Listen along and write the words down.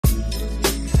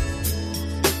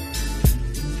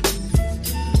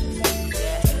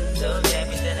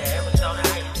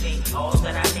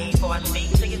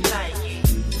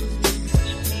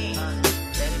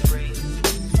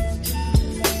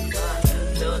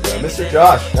Mr.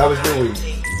 Josh, how was your week?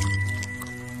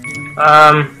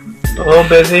 A little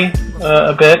busy,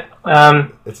 a bit.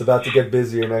 It's about to get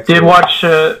busier next week.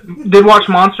 Did watch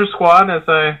Monster Squad as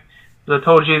I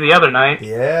told you the other night.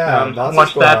 Yeah,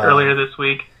 watched that earlier this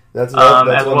week. That's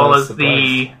as well as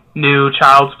the new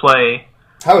Child's Play.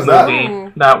 How was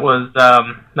movie. That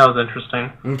was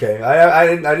interesting. Okay, I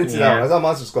didn't see that one. I saw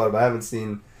Monster Squad, but I haven't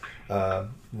seen the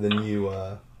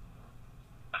new.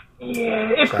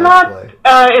 It's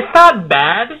not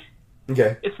bad.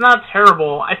 Okay. It's not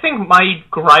terrible. I think my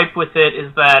gripe with it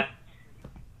is that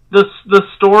the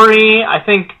story. I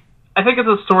think it's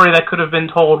a story that could have been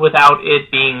told without it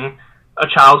being a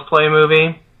Child's Play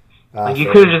movie.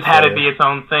 You could have just had it be its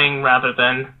own thing rather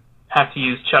than have to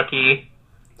use Chucky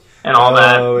and all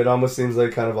that. Oh, it almost seems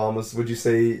like would you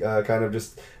say kind of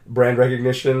just brand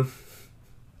recognition?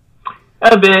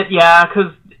 A bit, yeah,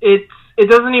 because it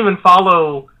doesn't even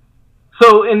follow.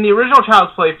 So in the original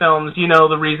Child's Play films,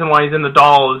 the reason why he's in the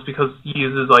doll is because he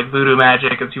uses like voodoo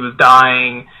magic as he was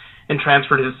dying and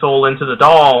transferred his soul into the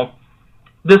doll.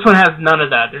 This one has none of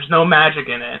that. There's no magic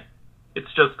in it.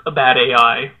 It's just a bad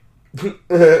AI.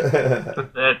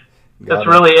 That's it. That's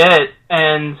really it.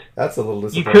 And that's a little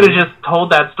disappointing. You could have just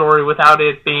told that story without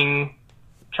it being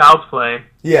Child's Play.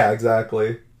 Yeah,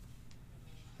 exactly.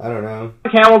 I don't know.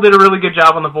 Mark Hamill did a really good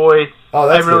job on the voice. Oh,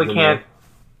 that's I really can't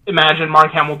imagine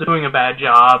Mark Hamill doing a bad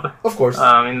job. Of course.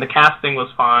 And the casting was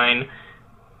fine.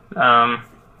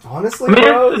 Honestly,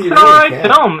 it's an alright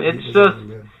film. It's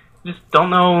just don't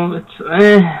know.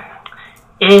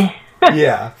 It's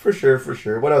Yeah, for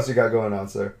sure. What else you got going on,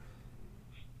 sir?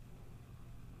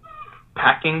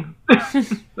 Packing.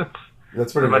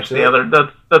 That's pretty much the other.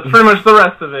 That's pretty much the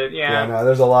rest of it. Yeah. Yeah, no,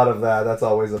 there's a lot of that. That's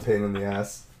always a pain in the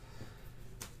ass.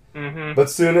 Mm-hmm. But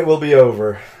soon it will be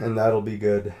over, and that'll be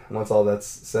good once all that's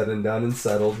said and done and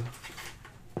settled.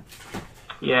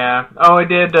 Yeah. Oh, I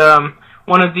did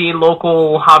one of the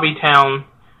local hobby town.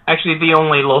 Actually, the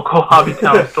only local hobby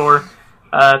town store.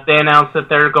 They announced that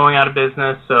they're going out of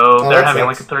business, so they're having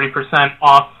like a 30%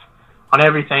 off on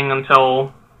everything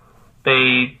until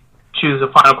they choose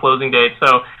a final closing date.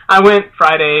 So I went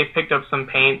Friday, picked up some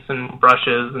paints and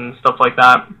brushes and stuff like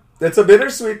that. It's a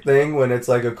bittersweet thing when it's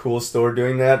like a cool store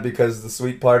doing that, because the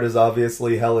sweet part is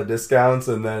obviously hella discounts,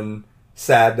 and then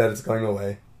sad that it's going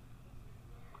away.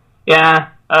 Yeah.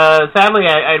 Sadly,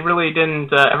 I really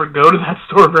didn't ever go to that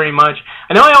store very much.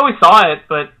 I know I always saw it,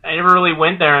 but I never really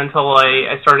went there until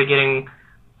I started getting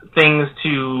things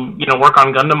to, work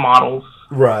on Gundam models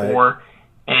for.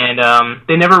 And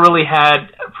they never really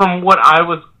had, from what I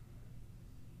was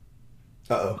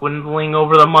dwindling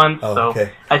over the months.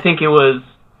 Okay. I think it was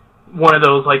one of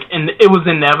those, it was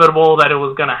inevitable that it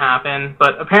was going to happen.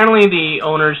 But apparently the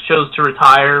owners chose to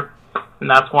retire, and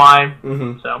that's why.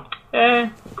 Mm-hmm. So,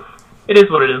 it is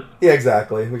what it is. Yeah,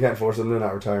 exactly. We can't force them to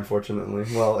not retire, unfortunately.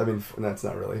 Well, I mean, that's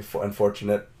not really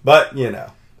unfortunate, but,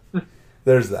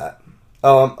 there's that.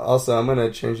 Also, I'm going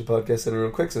to change the podcast setting real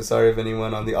quick, so sorry if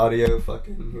anyone on the audio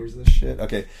fucking hears this shit.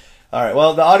 Okay. Alright,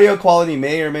 well, the audio quality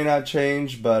may or may not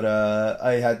change, but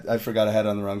I forgot I had it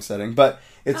on the wrong setting, but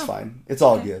it's fine. It's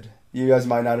all good. You guys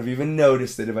might not have even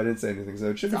noticed it if I didn't say anything, so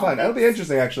it should be fine. That'll be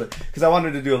interesting, actually, because I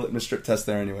wanted to do a litmus strip test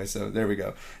there anyway, so there we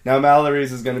go. Now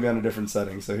Mallory's is going to be on a different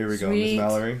setting, so here we go, Miss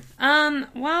Mallory.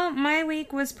 Well, my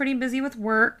week was pretty busy with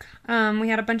work. We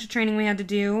had a bunch of training we had to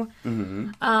do.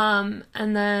 Mm-hmm.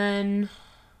 And then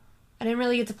I didn't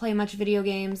really get to play much video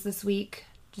games this week,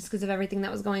 just because of everything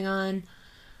that was going on.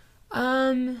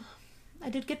 I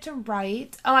did get to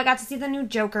write. Oh, I got to see the new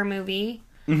Joker movie.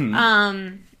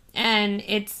 Mm-hmm. And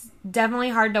it's definitely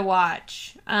hard to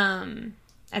watch. I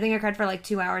think I cried for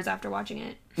 2 hours after watching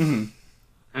it.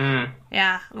 Mm-hmm. Mm.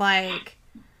 Yeah,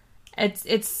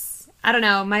 it's I don't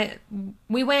know.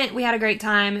 We had a great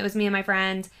time. It was me and my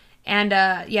friend, and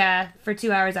for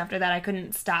 2 hours after that, I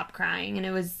couldn't stop crying, and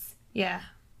it was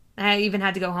I even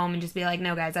had to go home and just be like,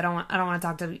 no, guys, I don't want to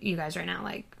talk to you guys right now.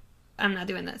 I'm not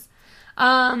doing this.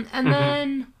 And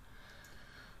then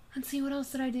let's see, what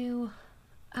else did I do?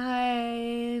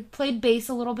 I played bass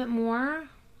a little bit more,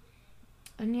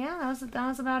 and that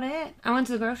was about it. I went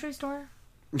to the grocery store.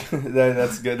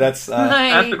 That's good. That's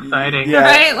exciting. Yeah.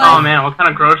 Right? Oh man, what kind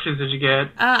of groceries did you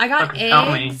get? I got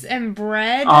eggs and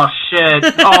bread. Oh shit!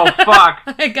 Oh fuck!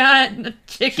 I got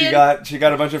chicken. She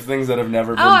got a bunch of things that have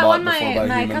never been bought before by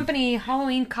human. I won my company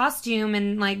Halloween costume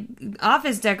and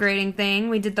office decorating thing.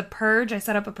 We did the purge. I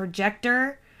set up a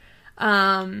projector.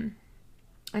 I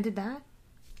did that.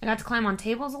 I got to climb on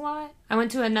tables a lot. I went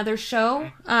to another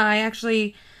show. I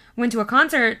actually went to a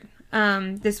concert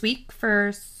this week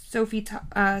for Sophie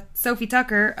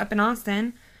Tucker up in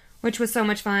Austin, which was so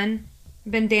much fun.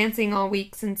 been dancing all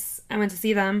week since I went to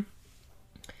see them.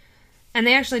 And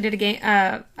they actually did a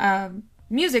game,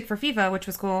 music for FIFA, which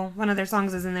was cool. One of their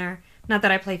songs is in there. Not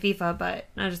that I play FIFA, but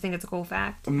I just think it's a cool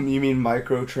fact. You mean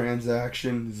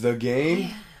microtransaction, the game?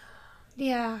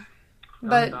 Yeah.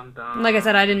 But Dun, dun, dun. like I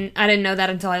said, I didn't know that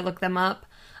until I looked them up.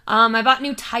 I bought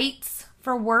new tights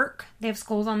for work. They have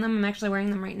skulls on them. I'm actually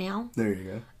wearing them right now. There you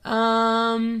go.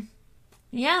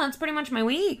 Yeah, that's pretty much my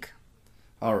week.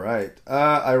 All right.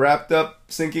 I wrapped up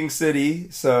Sinking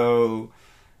City, so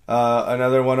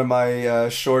another one of my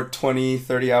short 20,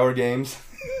 30-hour games.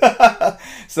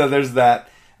 So there's that.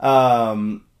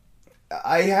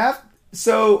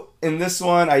 So in this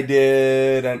one I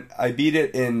beat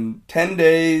it in 10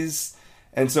 days,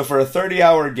 and so for a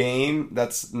 30-hour game,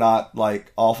 that's not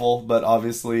like awful, but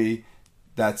obviously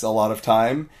that's a lot of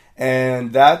time,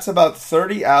 and that's about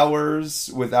 30 hours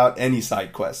without any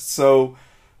side quests. So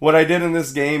what I did in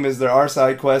this game is there are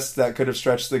side quests that could have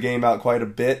stretched the game out quite a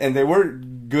bit, and they were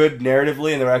good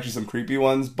narratively, and there were actually some creepy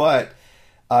ones, but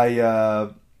I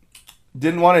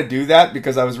didn't want to do that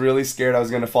because I was really scared I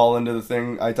was going to fall into the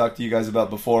thing I talked to you guys about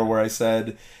before, where I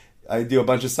said I do a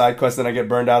bunch of side quests and I get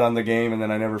burned out on the game and then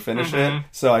I never finish it.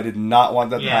 So I did not want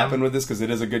that to happen with this because it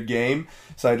is a good game.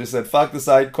 So I just said, fuck the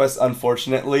side quests,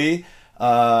 unfortunately.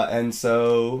 And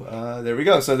so there we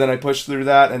go. So then I pushed through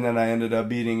that, and then I ended up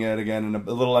beating it again in a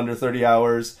little under 30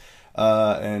 hours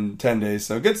and 10 days.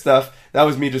 So good stuff. That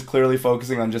was me just clearly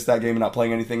focusing on just that game and not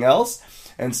playing anything else.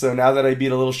 And so now that I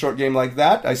beat a little short game like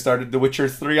that, I started The Witcher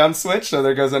 3 on Switch, so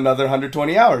there goes another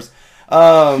 120 hours.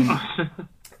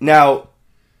 Now,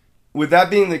 with that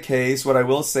being the case, what I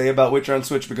will say about Witcher on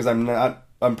Switch, because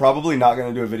I'm probably not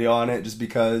going to do a video on it just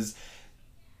because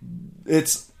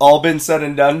it's all been said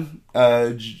and done.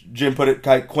 Jim put it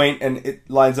quite quaint, and it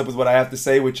lines up with what I have to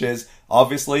say, which is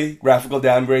obviously graphical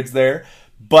downgrades there,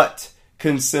 but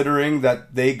considering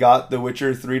that they got The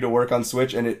Witcher 3 to work on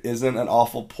Switch and it isn't an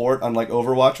awful port, unlike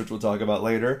Overwatch, which we'll talk about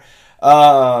later,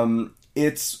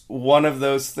 it's one of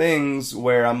those things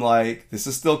where I'm like, this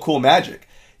is still cool magic.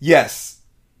 Yes,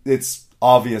 it's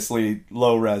obviously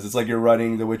low res. It's like you're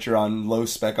running The Witcher on low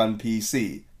spec on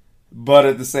PC. But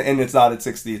at the same, and it's not at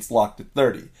 60, it's locked at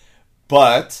 30.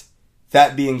 But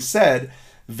that being said,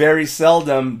 very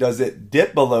seldom does it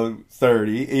dip below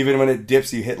 30. Even when it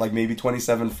dips, you hit like maybe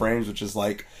 27 frames, which is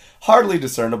like hardly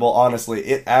discernible. Honestly,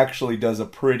 it actually does a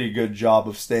pretty good job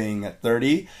of staying at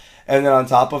 30. And then on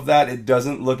top of that, it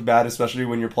doesn't look bad, especially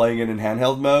when you're playing it in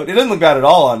handheld mode. It doesn't look bad at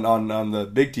all on the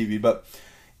big TV, but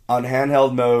on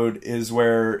handheld mode is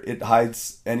where it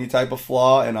hides any type of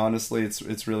flaw. And honestly,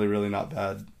 it's really, really not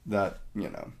bad. That, you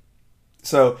know.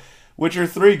 So Witcher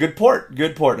 3, good port.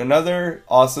 Another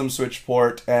awesome Switch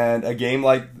port, and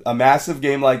a massive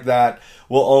game like that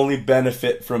will only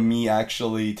benefit from me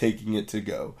actually taking it to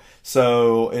go.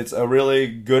 So it's a really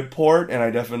good port, and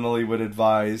I definitely would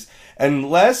advise,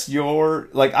 unless you're,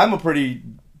 like, I'm a pretty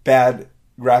bad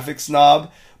graphics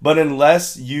snob, but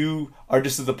unless you are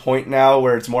just at the point now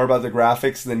where it's more about the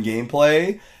graphics than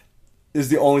gameplay, is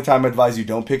the only time I advise you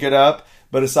don't pick it up.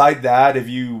 But aside that, if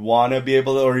you want to be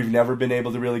able to, or you've never been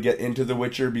able to really get into The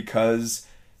Witcher because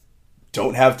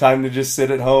don't have time to just sit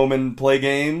at home and play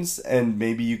games, and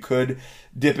maybe you could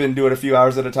dip into it a few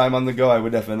hours at a time on the go, I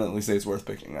would definitely say it's worth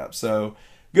picking up. So,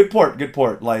 good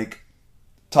port. Like,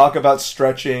 talk about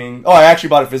stretching. Oh, I actually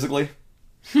bought it physically.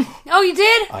 Oh, you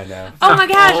did? I know. Oh my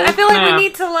gosh, I feel like we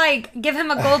need to, like, give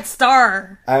him a gold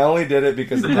star. I only did it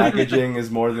because the packaging is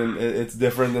it's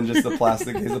different than just the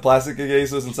plastic case. The plastic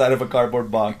case was inside of a cardboard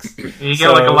box. You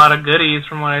get, like, a lot of goodies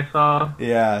from what I saw.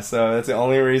 Yeah, so that's the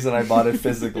only reason I bought it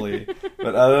physically.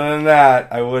 But other than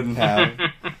that, I wouldn't have.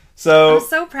 So I'm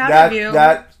so proud of you.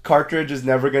 That cartridge is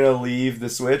never going to leave the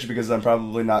Switch because I'm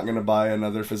probably not going to buy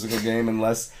another physical game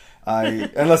unless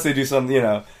they do something, you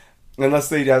know. Unless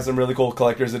they have some really cool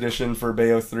collector's edition for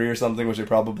Bayo 3 or something, which they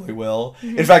probably will.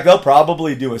 Mm-hmm. In fact, they'll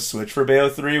probably do a Switch for Bayo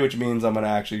 3, which means I'm going to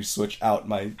actually switch out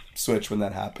my Switch when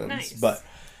that happens. Nice. But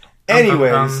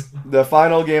anyways, the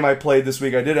final game I played this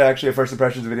week, I did actually a first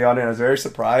impressions video on it, and I was very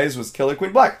surprised, was Killer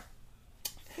Queen Black.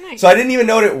 Nice. So I didn't even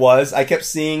know what it was. I kept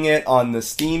seeing it on the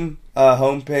Steam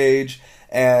homepage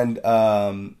and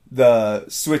the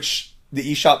Switch,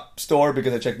 the eShop store,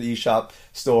 because I check the eShop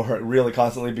store really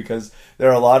constantly because there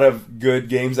are a lot of good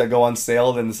games that go on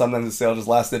sale, and sometimes the sale just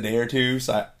lasts a day or two.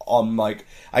 So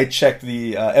I check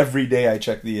the every day I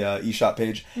check the eShop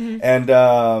page, mm-hmm. and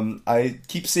I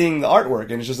keep seeing the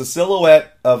artwork, and it's just a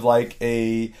silhouette of like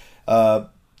a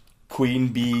queen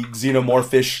bee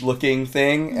xenomorphish looking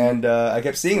thing, and I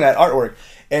kept seeing that artwork,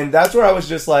 and that's where I was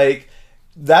just like,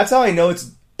 that's how I know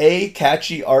it's a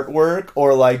catchy artwork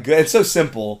or like good. It's so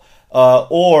simple.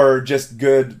 or just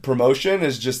good promotion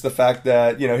is just the fact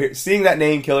that, seeing that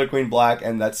name, Killer Queen Black,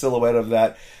 and that silhouette of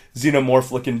that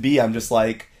xenomorph-looking bee, I'm just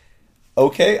like,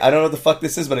 okay, I don't know what the fuck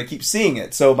this is, but I keep seeing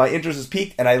it. So my interest is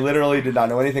piqued, and I literally did not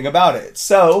know anything about it.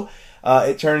 So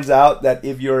it turns out that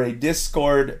if you're a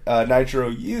Discord Nitro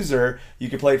user, you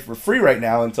can play it for free right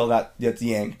now until that gets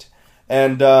yanked.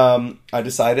 And I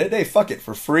decided, hey, fuck it,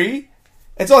 for free.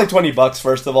 It's only $20,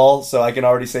 first of all, so I can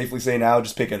already safely say now,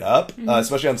 just pick it up.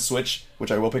 Especially on Switch,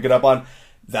 which I will pick it up on.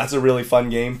 That's a really fun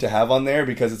game to have on there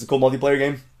because it's a cool multiplayer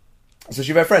game. Especially if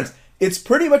you have friends. It's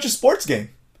pretty much a sports game,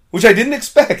 which I didn't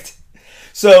expect.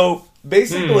 So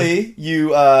basically,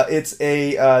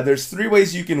 there's 3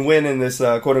 ways you can win in this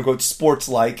quote unquote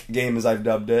sports-like game, as I've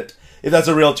dubbed it. If that's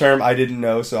a real term, I didn't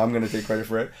know, so I'm going to take credit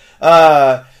for it.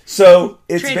 So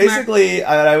it's Trademark. basically what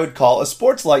I would call a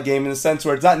sports-like game in the sense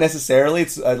where it's not necessarily,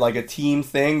 it's like a team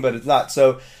thing, but it's not.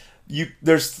 So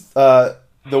there's the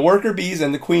worker bees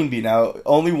and the queen bee. Now,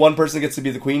 only one person gets to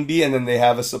be the queen bee, and then they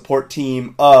have a support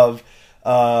team of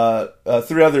 3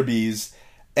 other bees.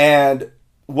 And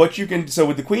so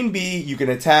with the queen bee, you can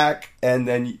attack,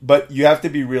 but you have to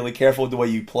be really careful with the way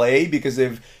you play, because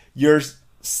if you're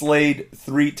slayed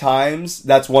 3 times,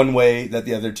 that's one way that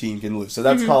the other team can lose. So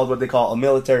that's called what they call a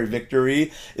military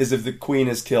victory, is if the queen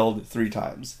is killed 3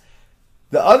 times.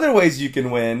 The other ways you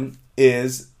can win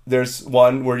is, there's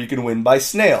one where you can win by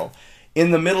snail.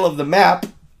 In the middle of the map,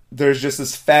 there's just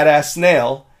this fat-ass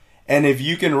snail, and if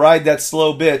you can ride that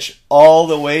slow bitch all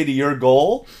the way to your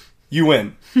goal, you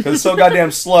win. Because it's so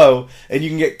goddamn slow, and you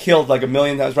can get killed like a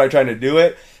million times by trying to do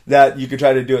it, that you can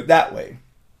try to do it that way.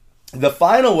 The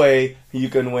final way you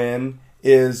can win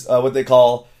is what they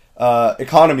call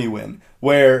economy win,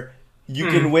 where you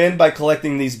can win by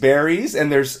collecting these berries,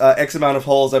 and there's X amount of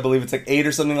holes, I believe it's like 8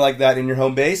 or something like that in your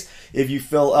home base. If you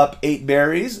fill up 8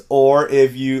 berries, or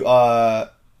if you are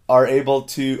able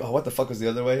to... Oh, what the fuck was the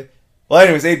other way? Well,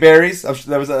 anyways, 8 berries. I think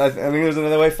there's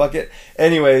another way. Fuck it.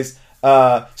 Anyways,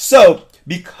 so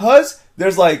because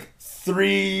there's like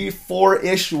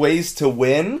 3-4-ish ways to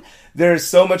win, there's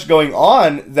so much going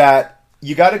on that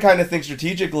you got to kind of think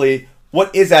strategically,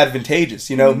 what is advantageous?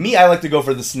 Me, I like to go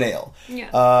for the snail. Yeah.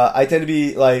 I tend to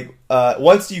be like,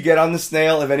 once you get on the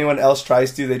snail, if anyone else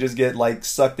tries to, they just get like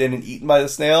sucked in and eaten by the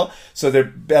snail. So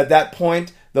at that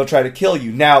point, they'll try to kill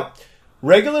you. Now,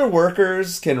 regular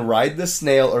workers can ride the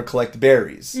snail or collect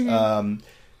berries.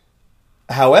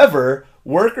 However,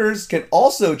 workers can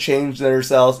also change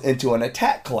themselves into an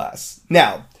attack class.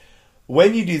 Now,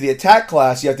 when you do the attack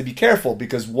class, you have to be careful,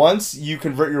 because once you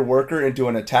convert your worker into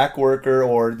an attack worker,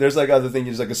 or there's like other things,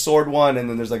 there's like a sword one, and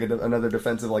then there's like another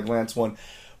defensive like lance one.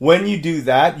 When you do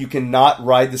that, you cannot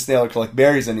ride the snail or collect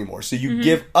berries anymore. So you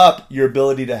give up your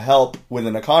ability to help with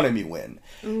an economy win.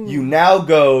 Ooh. You now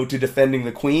go to defending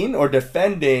the queen or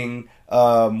defending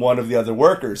one of the other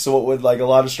workers. So what would like a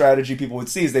lot of strategy people would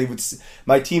see is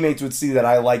my teammates would see that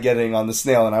I like getting on the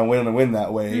snail and I want to win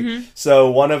that way.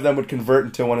 So one of them would convert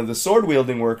into one of the sword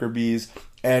wielding worker bees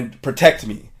and protect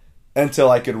me until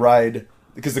I could ride,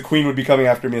 because the queen would be coming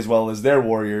after me as well as their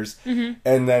warriors.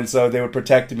 And then so they would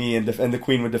protect me and the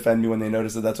queen would defend me when they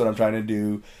noticed that that's what I'm trying to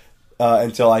do.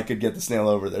 Until I could get the snail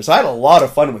over there. So I had a lot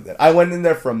of fun with it. I went in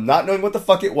there from not knowing what the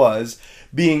fuck it was,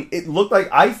 it looked like,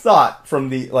 I thought from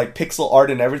the like pixel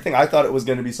art and everything, I thought it was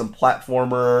going to be some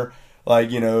platformer, like,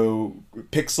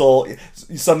 pixel,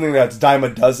 something that's dime a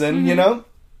dozen, And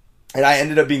I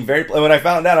ended up being when I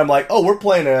found out, I'm like, oh, we're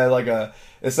playing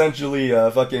essentially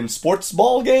a fucking sports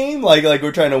ball game, like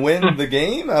we're trying to win the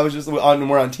game.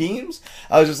 We're on teams.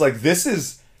 I was just like, this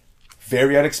is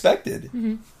very unexpected.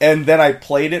 And then I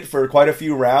played it for quite a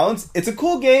few rounds. It's a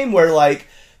cool game where like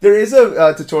there is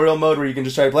a tutorial mode where you can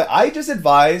just try to play. I just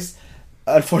advise,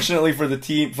 unfortunately for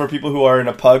people who are in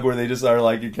a pug where they just are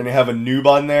like, you're gonna have a noob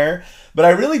on there, but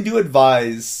I really do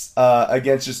advise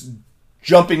against just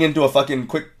jumping into a fucking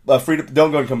quick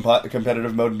don't go in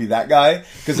competitive mode and be that guy,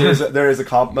 because there is a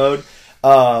comp mode.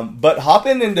 But hop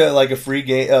into like a free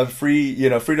game, free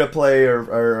to play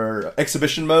or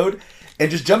exhibition mode, and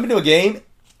just jump into a game,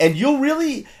 and you'll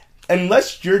really,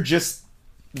 unless you're just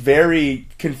very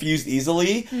confused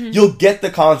easily, you'll get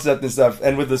the concept and stuff.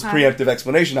 And with this preemptive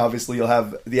explanation, obviously, you'll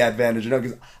have the advantage.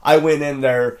 Because I went in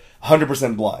there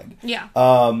 100% blind. Yeah.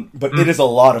 But it is a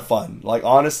lot of fun. Like,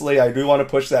 honestly, I do want to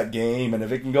push that game, and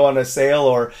if it can go on a sale,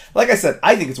 or, like I said,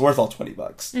 I think it's worth all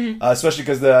 $20. Especially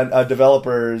because the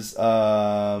developers,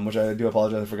 which I do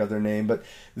apologize, I forgot their name, but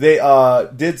they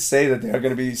did say that they are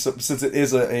going to be, since it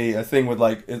is a thing with,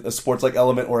 like, a sports-like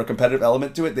element or a competitive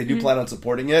element to it, they do plan on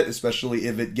supporting it, especially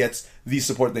if it gets the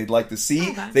support they'd like to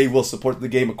see. Okay. They will support the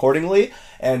game accordingly,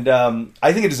 and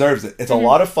I think it deserves it. It's a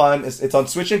lot of fun. It's on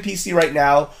Switch and PC right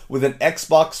now, with an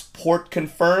Xbox port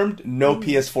confirmed, no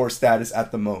PS4 status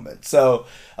at the moment. So,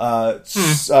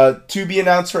 to be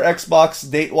announced for Xbox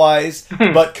date-wise,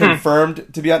 but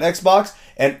confirmed to be on Xbox,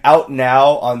 and out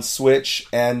now on Switch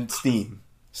and Steam.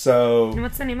 So, And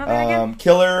what's the name of it again?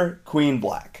 Killer Queen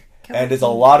Black. And it's a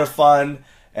lot of fun,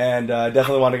 and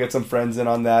definitely want to get some friends in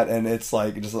on that, and it's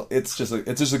like, it's just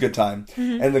a good time.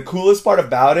 And the coolest part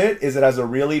about it is it has a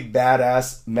really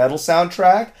badass metal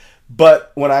soundtrack,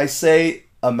 but when I say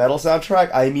a metal soundtrack,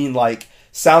 I mean, like,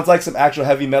 sounds like some actual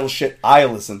heavy metal shit I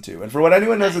listen to. And for what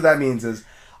anyone knows what that means is,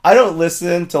 I don't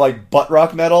listen to, like, butt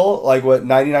rock metal, like what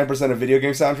 99% of video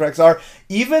game soundtracks are.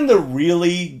 Even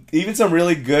some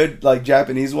really good, like,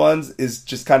 Japanese ones is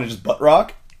just kind of just butt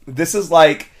rock. This is,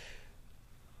 like,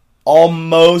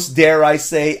 almost, dare I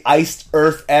say, Iced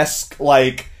Earth-esque,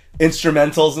 like,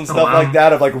 instrumentals and stuff like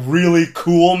that, of, like, really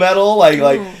cool metal,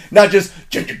 like not just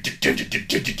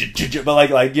but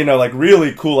like you know, like,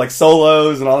 really cool, like,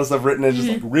 solos and all this stuff written is just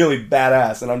like really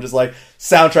badass, and I'm just like,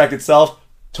 soundtrack itself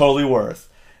totally worth.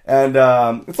 And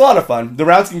it's a lot of fun. The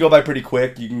rounds can go by pretty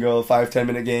quick. You can go 5-10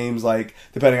 minute games, like,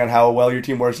 depending on how well your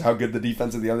team works, how good the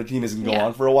defense of the other team is, can go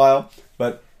on for a while,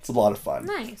 but it's a lot of fun.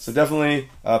 Nice. So definitely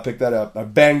pick that up. I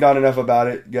banged on enough about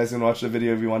it. You guys can watch the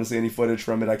video if you want to see any footage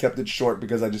from it. I kept it short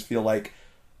because I just feel like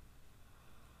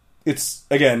it's,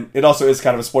 again, it also is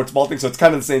kind of a sports ball thing, so it's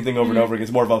kind of the same thing over and over again.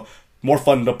 It's more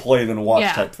fun to play than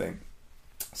watch type thing.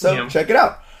 So check it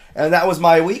out. And that was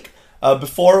my week.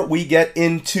 Before we get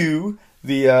into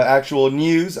the actual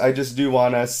news, I just do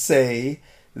want to say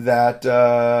that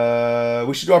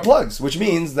we should do our plugs, which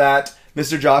means that,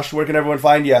 Mr. Josh, where can everyone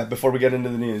find you before we get into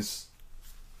the news?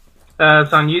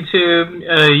 It's on YouTube,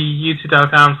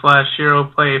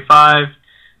 youtube.com/ShiroPlay5,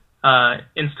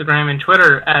 Instagram and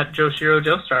Twitter at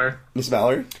JoShiroJoestar. Miss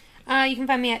Mallory? You can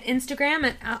find me at Instagram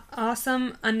at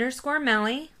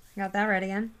awesome_Mally. I got that right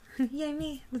again. Yay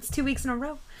me. That's 2 weeks in a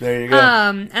row. There you go.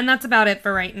 And that's about it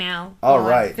for right now. All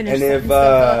right. And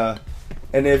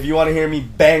if you want to hear me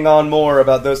bang on more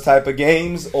about those type of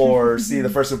games, or see the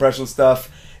first impression stuff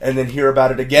and then hear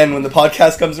about it again when the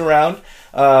podcast comes around,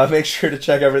 make sure to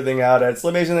check everything out at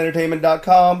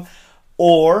SlimAsianEntertainment.com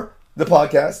or the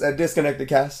podcast at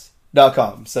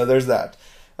DisconnectedCast.com. So there's that.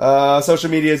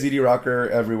 Social media, ZD Rocker,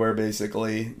 everywhere,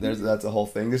 basically. That's a whole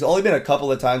thing. There's only been a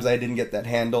couple of times I didn't get that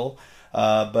handle,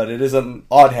 but it is an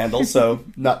odd handle, so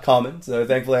not common. So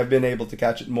thankfully I've been able to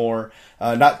catch it more.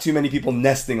 Not too many people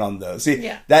nesting on those.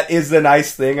 See, that is the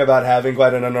nice thing about having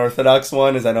quite an unorthodox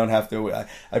one, is I don't have to,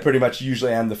 I pretty much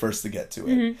usually am the first to get to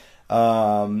it.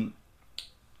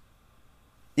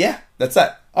 Yeah, that's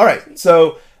that. All right,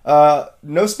 so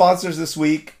no sponsors this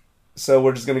week, so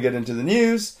we're just going to get into the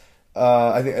news.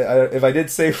 I think if I did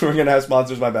say we were going to have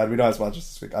sponsors, my bad. We don't have sponsors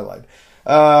this week. I lied.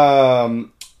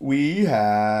 We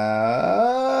have...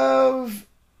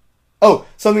 Oh,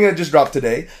 something that just dropped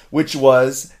today, which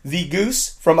was the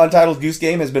Goose from Untitled Goose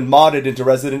Game has been modded into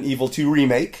Resident Evil 2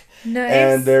 Remake. Nice.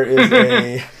 And there is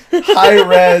a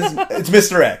high-res... It's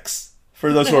Mr. X,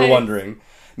 for those who are wondering.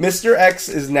 Mr. X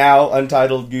is now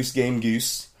Untitled Goose Game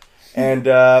Goose. And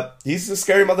he's a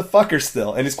scary motherfucker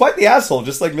still. And he's quite the asshole,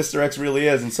 just like Mr. X really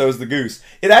is, and so is the Goose.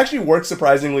 It actually works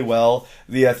surprisingly well.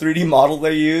 The 3D model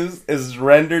they use is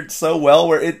rendered so well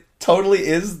where it totally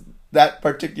is that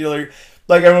particular...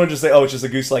 Like, everyone just say, oh, it's just a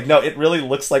goose. Like, no, it really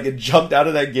looks like it jumped out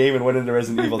of that game and went into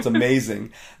Resident Evil. It's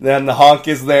amazing. Then the honk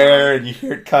is there, and you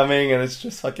hear it coming, and it's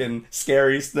just fucking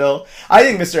scary still. I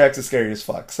think Mr. X is scary as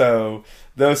fuck, so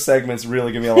those segments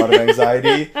really give me a lot of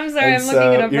anxiety. I'm sorry, I'm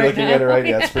looking it up You're right looking now. at it right?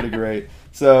 Yeah, it's pretty great.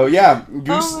 So, yeah,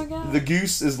 Goose. Oh my God. The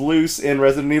Goose is loose in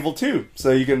Resident Evil 2.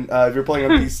 So you can, if you're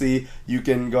playing on PC, you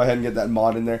can go ahead and get that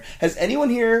mod in there. Has anyone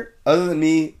here, other than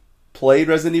me, played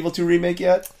Resident Evil 2 Remake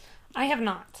yet? I have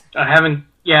not. I haven't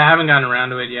gotten around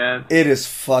to it yet. It is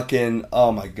fucking,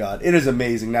 oh my god, it is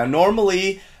amazing. Now,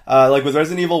 normally, like with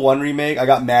Resident Evil 1 Remake, I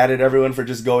got mad at everyone for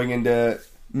just going into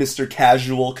Mr.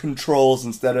 Casual controls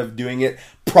instead of doing it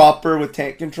proper with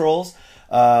tank controls.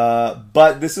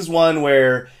 But this is one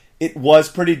where it was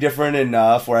pretty different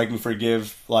enough where I can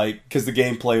forgive, like, because the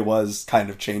gameplay was kind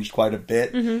of changed quite a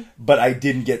bit, but I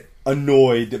didn't get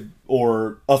annoyed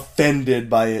or offended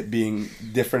by it being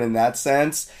different in that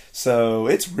sense. So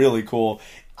it's really cool.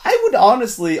 I would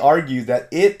honestly argue that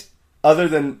it, other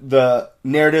than the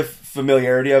narrative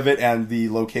familiarity of it and the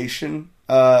location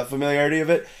familiarity of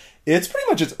it, it's pretty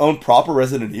much its own proper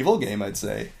Resident Evil game, I'd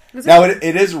say. Now,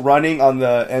 it is running on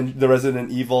the Resident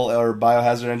Evil or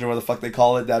Biohazard engine, whatever the fuck they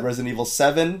call it, that Resident Evil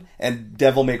 7 and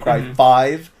Devil May Cry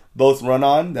 5 both run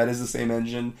on. That is the same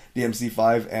engine,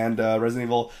 DMC5 and Resident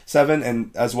Evil 7,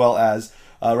 and as well as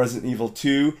Resident Evil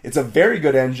 2. It's a very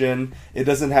good engine. It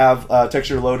doesn't have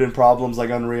texture load-in problems like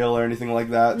Unreal or anything like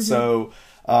that. So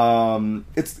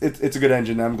it's a good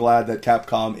engine. I'm glad that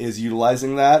Capcom is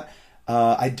utilizing that.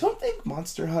 I don't think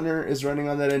Monster Hunter is running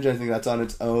on that engine. I think that's on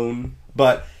its own.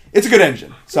 But it's a good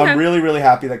engine. So I'm really, really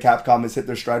happy that Capcom has hit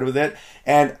their stride with it.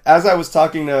 And as I was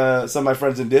talking to some of my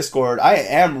friends in Discord, I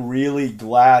am really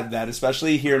glad that,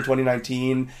 especially here in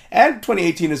 2019 and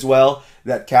 2018 as well,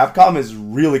 that Capcom has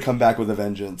really come back with a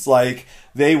vengeance. Like,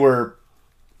 they were,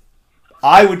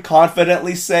 I would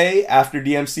confidently say, after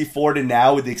DMC4 to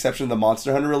now, with the exception of the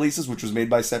Monster Hunter releases, which was made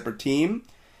by a separate team,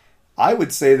 I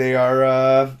would say they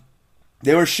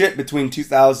were shit between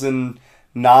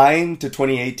 2009 to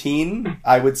 2018.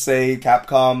 I would say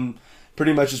Capcom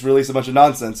pretty much just released a bunch of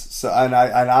nonsense. So, and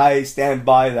I stand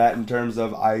by that in terms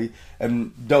of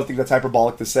don't think that's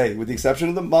hyperbolic to say. With the exception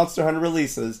of the Monster Hunter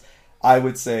releases, I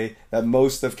would say that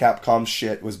most of Capcom's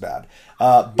shit was bad.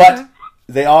 But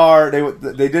they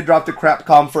did drop the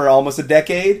Capcom for almost a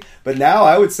decade, but now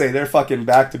I would say they're fucking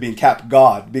back to being Cap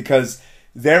God, because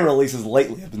their releases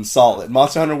lately have been solid.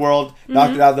 Monster Hunter World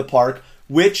knocked it out of the park,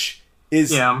 which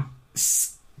is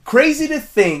crazy to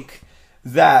think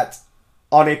that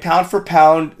on a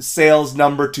pound-for-pound sales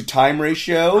number to time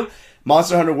ratio,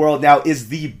 Monster Hunter World now is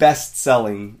the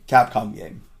best-selling Capcom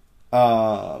game.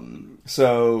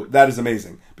 So that is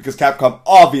amazing, because Capcom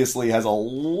obviously has a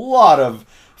lot of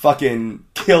fucking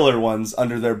killer ones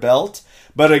under their belt.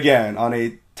 But again, on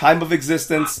a time of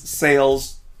existence,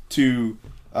 sales to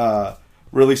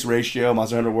release ratio,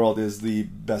 Monster Hunter World is the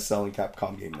best-selling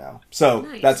Capcom game now. So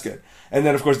that's good. And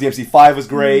then, of course, DMC5 was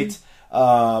great.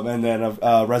 And then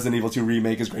Resident Evil 2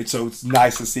 Remake is great. So it's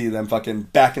nice to see them fucking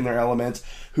back in their element.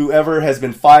 Whoever has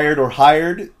been fired or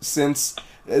hired since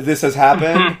this has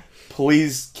happened,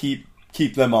 please keep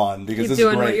them on, because this is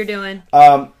great. Keep doing what you're doing.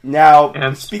 Now,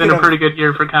 it's been a pretty good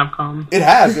year for Capcom. It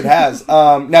has.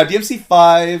 Now,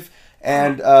 DMC5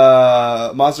 and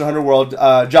Monster Hunter World.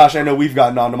 Josh, I know we've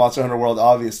gotten on to Monster Hunter World,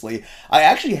 obviously. I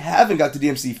actually haven't got to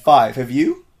DMC5. Have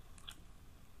you?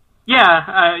 Yeah.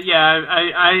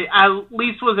 I at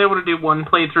least was able to do one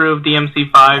playthrough of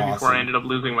DMC5 before I ended up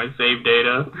losing my save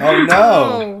data. Oh,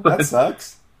 no. That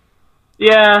sucks.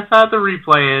 Yeah, I had to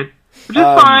replay it. Which is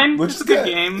fine. Which is a good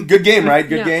game. Good game, right?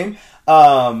 Good game.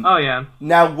 Oh, yeah.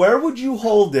 Now, where would you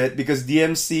hold it? Because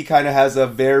DMC kind of has a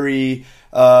very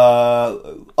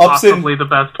possibly the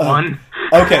best one.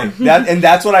 Okay,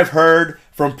 that's what I've heard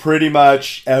from pretty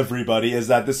much everybody, is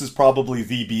that this is probably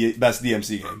the best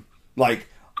DMC game. Like,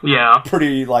 yeah,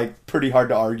 pretty hard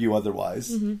to argue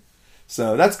otherwise.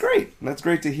 So that's great. That's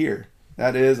great to hear.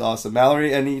 That is awesome.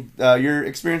 Mallory, any your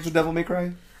experience with Devil May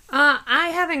Cry?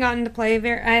 I haven't gotten to play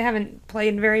I haven't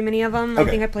played very many of them. Okay. I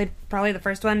think I played probably the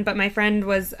first one, but my friend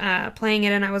was playing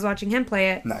it and I was watching him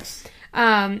play it. Nice.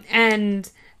 And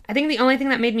I think the only thing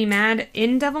that made me mad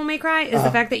in Devil May Cry is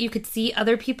the fact that you could see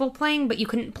other people playing, but you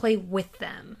couldn't play with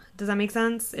them. Does that make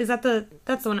sense? Is that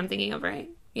that's the one I'm thinking of, right?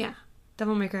 Yeah.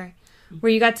 Devil May Cry. Where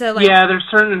you got to, like... Yeah, there's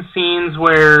certain scenes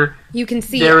where you can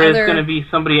see there is going to be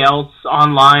somebody else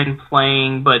online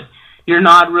playing, but you're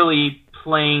not really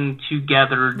playing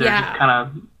together. They're just kind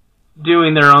of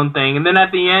doing their own thing. And then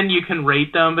at the end, you can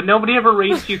rate them, but nobody ever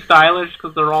rates you stylish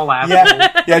because they're all assholes.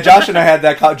 Yeah, Josh and I had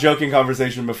that joking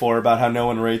conversation before about how no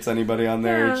one rates anybody on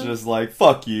there. Yeah. It's just like,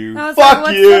 fuck you. Fuck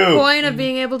you! What's the point of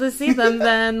being able to see them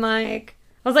then? Like...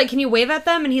 I was like, can you wave at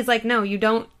them? And he's like, no, you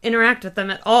don't interact with them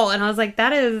at all. And I was like,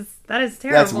 that is terrible.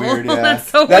 That's weird, yeah. That's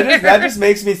so weird. That just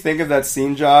makes me think of that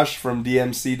scene, Josh, from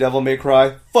DMC Devil May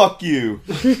Cry. Fuck you.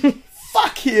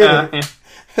 Fuck you. Yeah.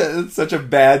 It's such a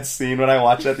bad scene when I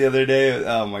watched that the other day.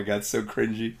 Oh my god, so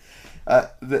cringy.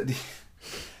 The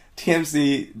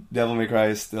DMC Devil May Cry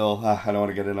is still... I don't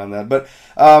want to get in on that. But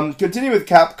continue with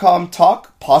Capcom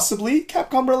talk, possibly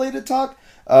Capcom-related talk.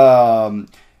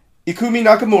 Ikumi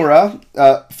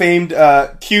Nakamura,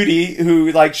 famed cutie,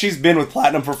 who, like, she's been with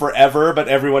Platinum for forever, but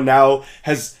everyone now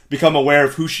has become aware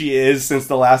of who she is since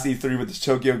the last E3 with the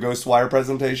Tokyo Ghostwire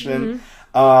presentation.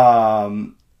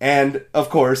 And, of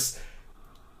course,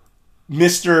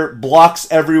 Mr. Blocks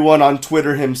Everyone on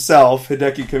Twitter himself,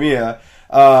 Hideki Kamiya,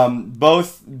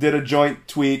 both did a joint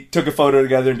tweet, took a photo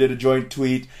together and did a joint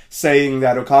tweet saying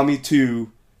that Okami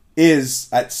 2 is,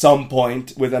 at some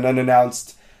point, with an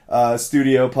unannounced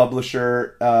studio,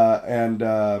 publisher, and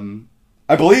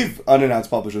I believe unannounced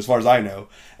publisher, as far as I know,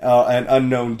 an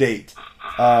unknown date.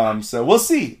 So we'll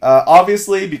see.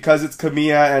 Obviously, because it's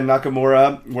Kamiya and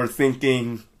Nakamura, we're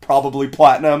thinking probably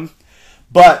Platinum.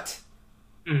 But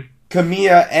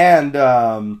Kamiya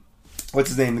and what's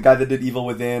his name? The guy that did Evil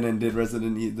Within and did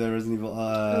Resident Evil.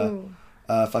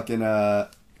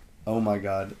 Oh my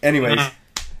god. Anyways,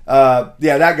 yeah,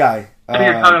 that guy. I know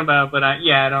you're talking about, but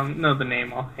I don't know the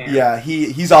name offhand. Yeah,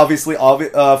 he's obviously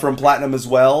from Platinum as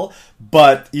well,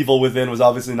 but Evil Within was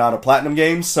obviously not a Platinum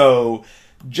game, so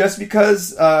just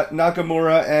because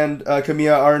Nakamura and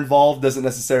Kamiya are involved doesn't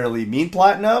necessarily mean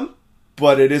Platinum,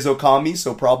 but it is Okami,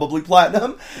 so probably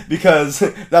Platinum, because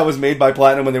that was made by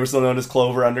Platinum when they were still known as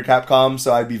Clover under Capcom,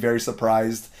 so I'd be very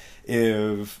surprised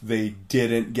if they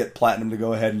didn't get Platinum to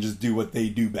go ahead and just do what they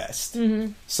do best.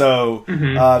 Mm-hmm. So,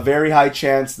 very high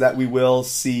chance that we will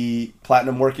see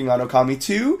Platinum working on Okami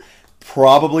 2.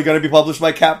 Probably going to be published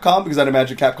by Capcom, because I'd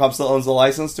imagine Capcom still owns the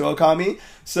license to Okami.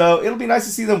 So, it'll be nice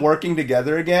to see them working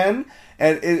together again.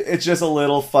 And it's just a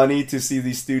little funny to see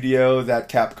the studio that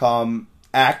Capcom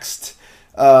axed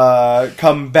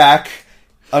come back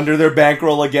under their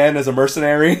bankroll again as a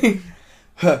mercenary.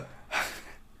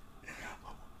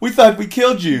 We thought we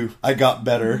killed you. I got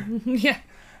better. Yeah.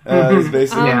 Is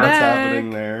basically what's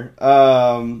happening there.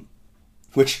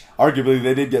 Which, arguably,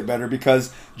 they did get better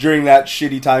because during that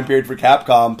shitty time period for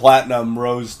Capcom, Platinum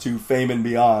rose to fame and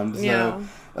beyond. So,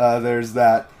 there's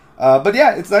that. But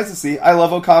yeah, it's nice to see. I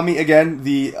love Okami. Again,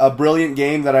 a brilliant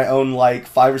game that I own like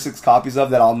 5 or 6 copies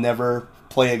of that I'll never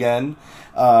play again.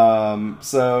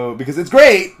 Because it's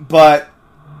great, but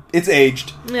it's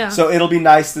aged. Yeah. So it'll be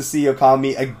nice to see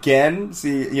Okami again.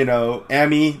 See,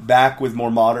 Ami back with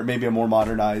maybe a more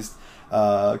modernized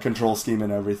control scheme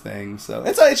and everything. So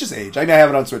it's just age. I have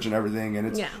it on Switch and everything,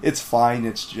 and it's fine.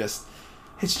 It's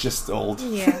just old.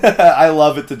 Yeah. I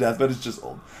love it to death, but it's just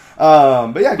old.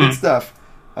 But yeah, good stuff.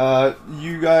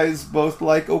 You guys both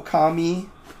like Okami?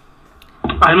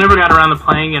 I never got around to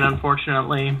playing it,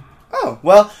 unfortunately. Oh,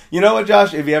 well, you know what,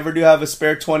 Josh? If you ever do have a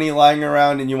spare 20 lying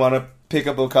around and you want to pick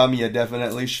up Okami, you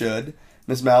definitely should.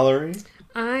 Miss Mallory?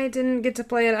 I didn't get to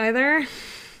play it either.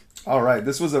 All right,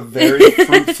 this was a very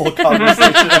fruitful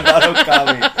conversation about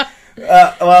Okami.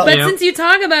 Since you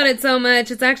talk about it so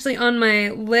much, it's actually on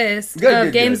my list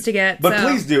of games to get. But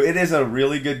please do. It is a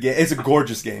really good game. It's a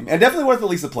gorgeous game. And definitely worth at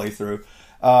least a playthrough.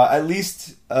 At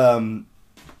least,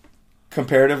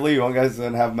 comparatively, you guys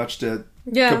don't have much to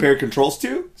compare controls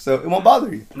to, so it won't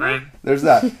bother you. Right. There's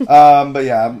that. But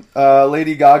yeah,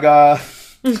 Lady Gaga...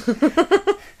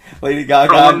 Lady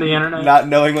Gaga not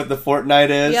knowing what the Fortnite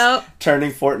is,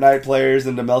 turning Fortnite players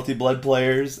into Melty Blood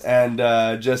players, and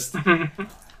just...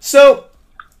 So,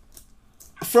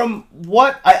 from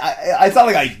what... it's not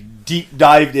like I deep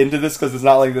dived into this, because it's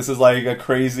not like this is like a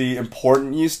crazy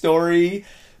important news story,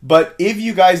 but if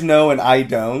you guys know and I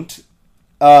don't,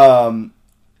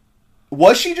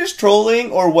 was she just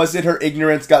trolling, or was it her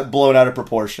ignorance got blown out of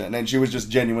proportion, and she was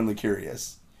just genuinely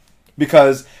curious?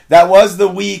 Because that was the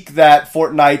week that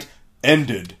Fortnite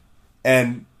ended,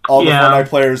 and all the Fortnite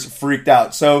players freaked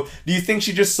out. So, do you think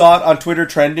she just saw it on Twitter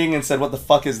trending and said, what the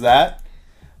fuck is that?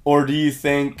 Or do you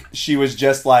think she was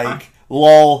just like,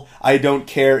 lol, I don't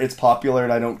care, it's popular,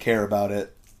 and I don't care about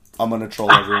it. I'm gonna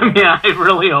troll everyone. Yeah, I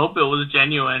really hope it was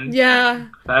genuine. Yeah.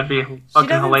 That'd be fucking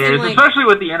hilarious. Especially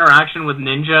with the interaction with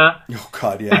Ninja. Oh,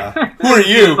 God, yeah. Who are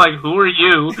you? It's like, who are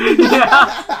you?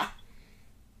 Yeah.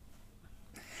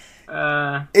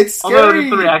 It's scary. Although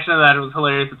the reaction to that was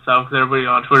hilarious itself, because everybody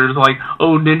on Twitter is like,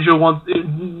 "Oh, Ninja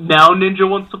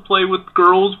wants to play with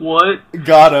girls." What?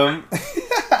 Got him.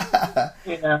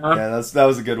 Yeah, that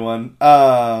was a good one.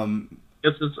 I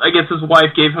guess his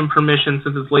wife gave him permission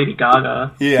since it's Lady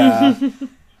Gaga. Yeah.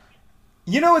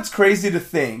 It's crazy to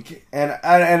think, and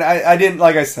I didn't,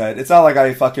 like I said, it's not like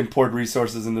I fucking poured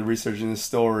resources into researching this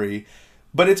story.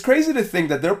 But it's crazy to think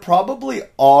that there probably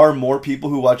are more people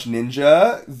who watch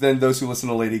Ninja than those who listen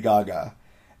to Lady Gaga.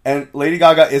 And Lady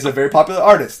Gaga is a very popular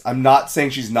artist. I'm not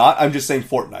saying she's not. I'm just saying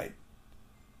Fortnite.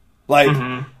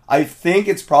 I think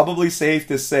it's probably safe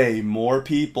to say more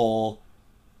people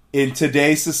in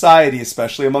today's society,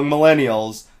 especially among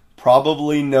millennials,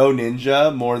 probably know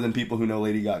Ninja more than people who know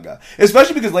Lady Gaga.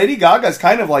 Especially because Lady Gaga's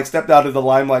kind of like stepped out of the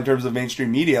limelight in terms of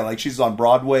mainstream media. Like, she's on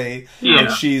Broadway, and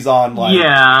she's on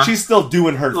she's still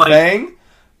doing her thing,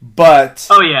 but...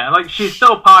 Oh yeah, like, she's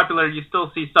still popular, you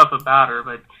still see stuff about her,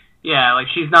 but Yeah, like,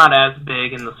 she's not as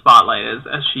big in the spotlight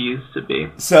as she used to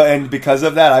be. So, and because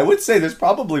of that, I would say there's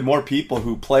probably more people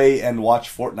who play and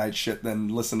watch Fortnite shit than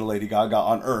listen to Lady Gaga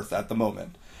on Earth at the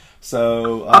moment.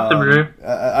 So,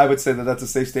 I would say that that's a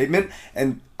safe statement.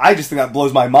 And I just think that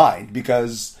blows my mind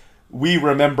because we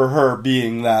remember her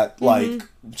being that, like,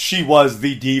 she was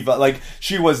the diva, like,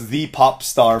 she was the pop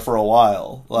star for a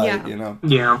while. Like, you know.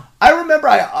 Yeah. I remember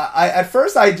I at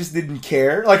first I just didn't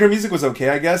care. Like, her music was okay,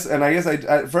 I guess. And I guess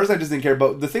at first I just didn't care.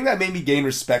 But the thing that made me gain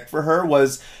respect for her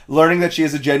was learning that she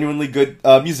is a genuinely good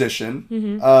musician.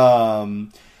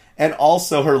 And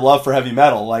also her love for heavy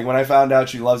metal. Like, when I found out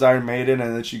she loves Iron Maiden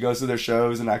and that she goes to their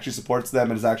shows and actually supports them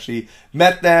and has actually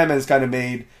met them and has kind of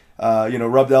made,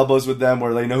 rubbed elbows with them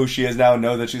where they know who she is now and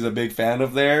know that she's a big fan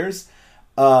of theirs.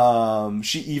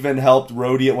 She even helped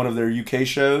roadie at one of their UK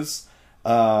shows.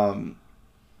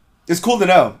 It's cool to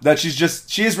know that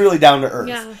she is really down to earth.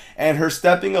 Yeah. And her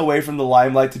stepping away from the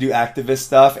limelight to do activist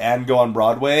stuff and go on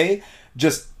Broadway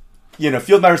just,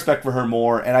 fueled my respect for her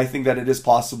more. And I think that it is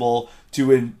possible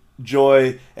to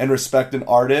enjoy and respect an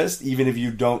artist even if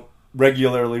you don't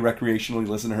regularly recreationally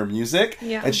listen to her music.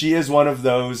 Yeah. And she is one of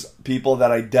those people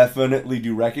that I definitely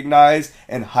do recognize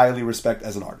and highly respect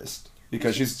as an artist.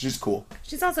 Because she's cool.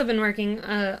 She's also been working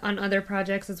on other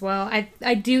projects as well.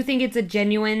 I do think it's a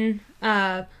genuine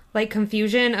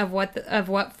confusion of what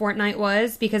Fortnite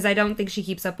was because I don't think she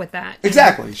keeps up with that.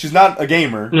 Exactly. She's not a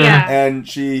gamer. Yeah. And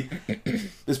she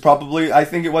is probably, I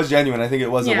think it was genuine. I think it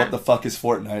was a what the fuck is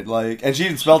Fortnite? Like, and she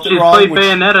even spelt it wrong. She's played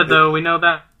Bayonetta though, we know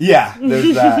that. Yeah,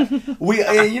 there's that.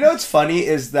 What's funny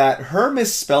is that her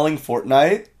misspelling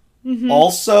Fortnite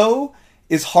also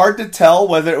is hard to tell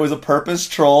whether it was a purpose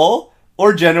troll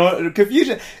or genuine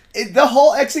confusion. The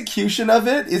whole execution of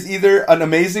it is either an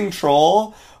amazing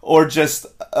troll or just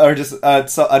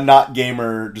a not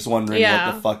gamer just wondering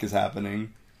what the fuck is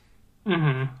happening.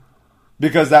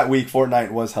 Because that week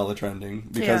Fortnite was hella trending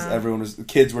because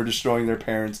kids were destroying their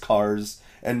parents' cars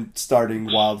and starting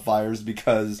wildfires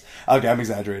because I'm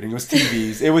exaggerating. It was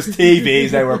TVs. It was TVs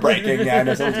they were breaking down.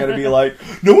 And someone's gonna be like,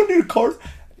 no one needed cars.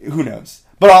 Who knows?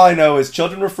 But all I know is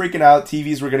children were freaking out,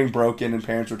 TVs were getting broken, and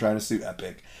parents were trying to sue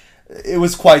Epic. It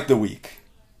was quite the week.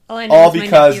 All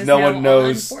because no one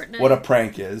knows what a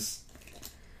prank is.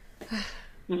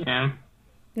 Yeah.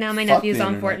 Now my nephew's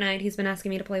on Fortnite. He's been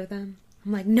asking me to play with him.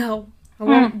 I'm like, no, I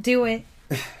won't do it.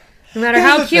 No matter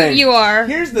how cute you are,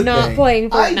 not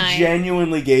playing Fortnite. I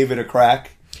genuinely gave it a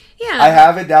crack. Yeah. I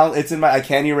have it down. I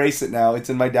can't erase it now. It's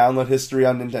in my download history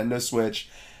on Nintendo Switch.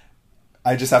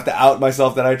 I just have to out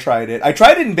myself that I tried it. I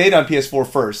tried it in beta on PS4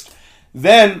 first.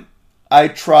 Then I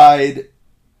tried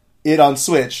it on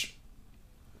Switch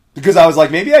because I was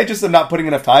like, maybe I just am not putting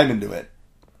enough time into it.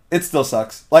 It still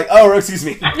sucks. Excuse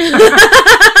me.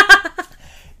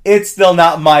 It's still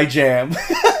not my jam.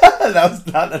 That was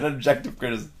not an objective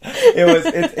criticism.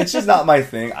 It's just not my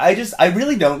thing. I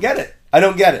really don't get it. I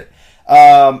don't get it.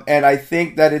 And I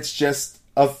think that it's just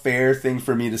a fair thing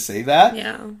for me to say that.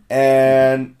 Yeah.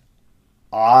 And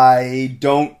I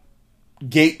don't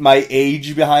gate my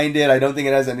age behind it. I don't think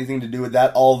it has anything to do with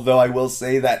that, although I will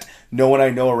say that no one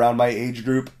I know around my age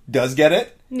group does get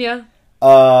it. Yeah.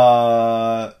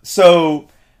 So,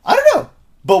 I don't know.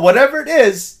 But whatever it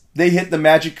is, they hit the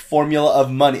magic formula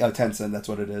of money. Oh, Tencent, that's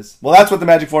what it is. Well, that's what the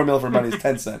magic formula for money is,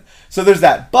 Tencent. So there's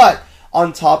that. But,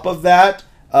 on top of that,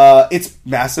 it's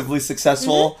massively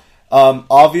successful.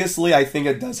 Obviously, I think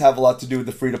it does have a lot to do with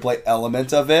the free-to-play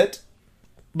element of it.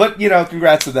 But,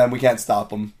 congrats to them. We can't stop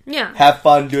them. Yeah. Have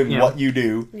fun doing what you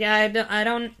do. Yeah, I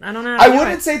don't know how to I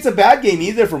wouldn't say it's a bad game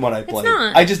either from what I played. It's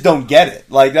not. I just don't get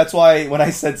it. Like, that's why when I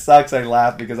said sucks, I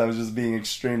laughed because I was just being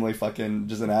extremely fucking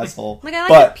just an asshole. Like, I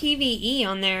like the PvE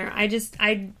on there. I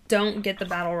don't get the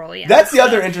battle royale. That's the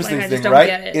other interesting thing,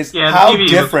 right? Is how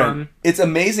different. It's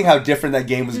amazing how different that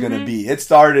game was going to be. It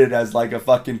started as like a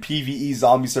fucking PvE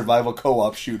zombie survival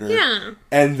co-op shooter. Yeah.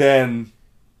 And then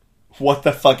what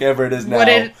the fuck ever it is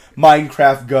now.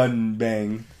 Minecraft gun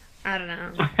bang. I don't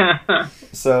know.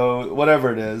 So,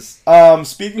 whatever it is.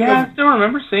 Speaking of... I still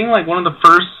remember seeing, like, one of the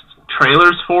first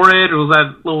trailers for it. It was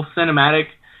that little cinematic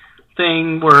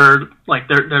thing where, like,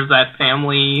 there's that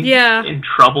family in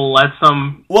trouble at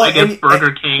some,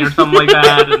 Burger King or something like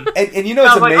that. And it's amazing.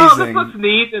 Like, oh, this looks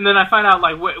neat. And then I find out,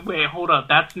 like, wait, hold up.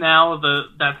 That's now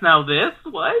this?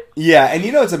 What? Yeah, and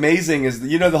it's amazing is,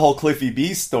 the whole Cliffy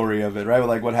B story of it, right?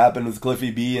 Like, what happened with Cliffy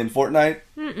B in Fortnite?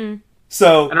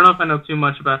 So, I don't know if I know too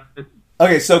much about it.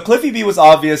 Okay, so Cliffy B was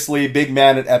obviously big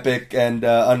man at Epic and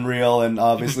Unreal and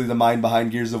obviously the mind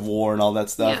behind Gears of War and all that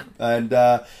stuff. Yeah. And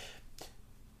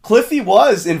Cliffy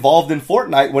was involved in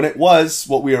Fortnite when it was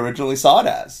what we originally saw it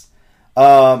as.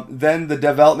 Then the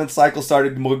development cycle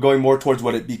started going more towards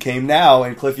what it became now,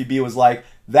 and Cliffy B was like,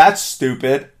 that's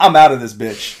stupid. I'm out of this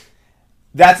bitch.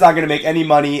 That's not going to make any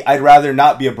money. I'd rather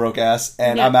not be a broke ass,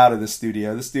 and I'm out of this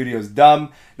studio. This studio is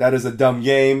dumb. That is a dumb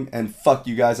game, and fuck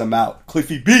you guys, I'm out.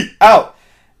 Cliffy B, out!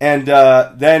 And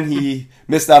then he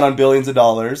missed out on billions of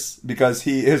dollars because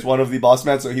he is one of the boss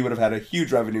men, so he would have had a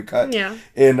huge revenue cut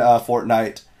in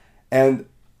Fortnite. And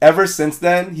ever since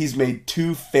then, he's made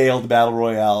 2 failed battle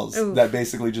royales that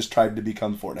basically just tried to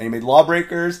become Fortnite. He made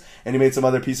Lawbreakers, and he made some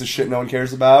other piece of shit no one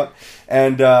cares about.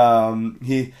 And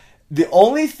the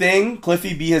only thing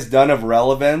Cliffy B has done of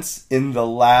relevance in the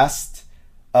last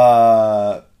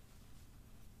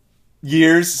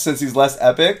years since he's less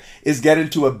epic is get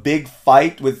into a big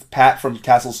fight with Pat from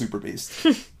Castle Super Beast.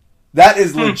 That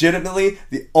is legitimately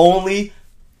the only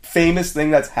famous thing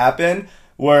that's happened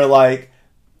where, like,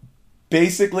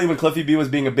 basically when Cliffy B was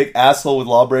being a big asshole with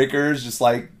Lawbreakers, just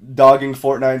like dogging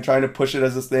Fortnite and trying to push it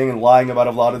as this thing and lying about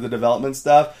a lot of the development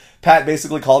stuff, Pat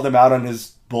basically called him out on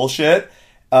his bullshit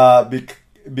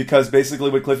because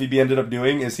basically what Cliffy B ended up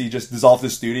doing is he just dissolved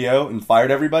his studio and fired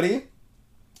everybody.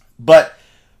 But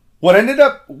what ended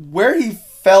up, where he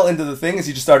fell into the thing is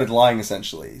he just started lying,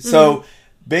 essentially. So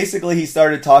basically he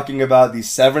started talking about these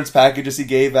severance packages he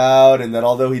gave out, and that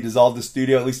although he dissolved the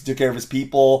studio, at least he took care of his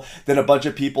people. Then a bunch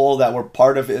of people that were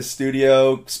part of his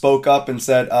studio spoke up and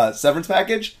said, severance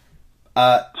package?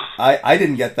 I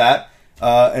didn't get that.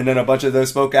 And then a bunch of those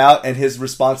spoke out, and his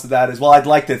response to that is, well, I'd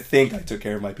like to think I took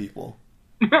care of my people.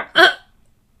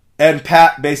 And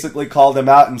Pat basically called him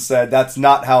out and said, that's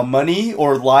not how money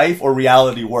or life or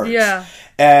reality works. Yeah.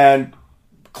 And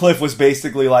Cliff was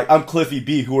basically like, I'm Cliffy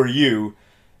B, who are you?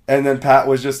 And then Pat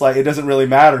was just like, it doesn't really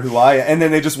matter who I am. And then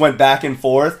they just went back and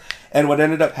forth. And what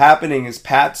ended up happening is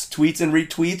Pat's tweets and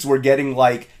retweets were getting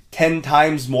like 10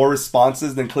 times more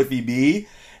responses than Cliffy B.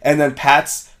 And then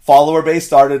Pat's follower base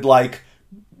started like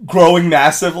growing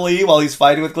massively while he's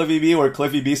fighting with Cliffy B, where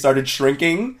Cliffy B started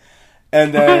shrinking.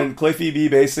 And then Cliffy B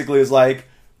basically is like,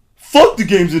 fuck the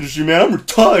games industry, man, I'm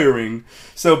retiring.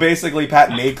 So basically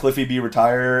Pat made Cliffy B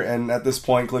retire, and at this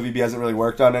point Cliffy B hasn't really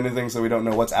worked on anything, so we don't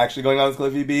know what's actually going on with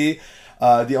Cliffy B.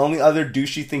 The only other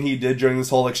douchey thing he did during this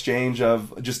whole exchange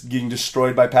of just getting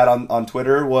destroyed by Pat on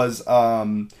Twitter was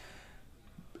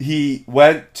he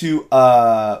went to,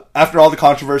 after all the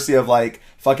controversy of like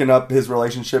fucking up his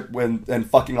relationship and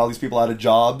fucking all these people out of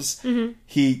jobs,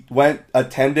 he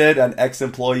attended an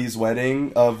ex-employee's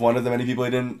wedding of one of the many people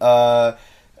he didn't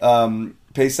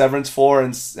pay severance for,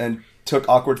 and took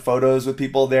awkward photos with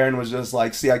people there, and was just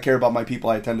like, see, I care about my people,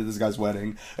 I attended this guy's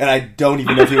wedding. And I don't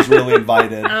even know if he was really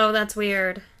invited. Oh, that's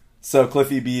weird. So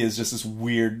Cliffy B is just this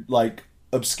weird, like,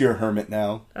 obscure hermit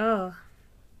now. Oh.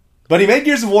 But he made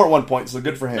Gears of War at one point, so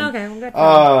good for him. Okay, well, good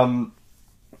for him.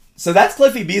 So that's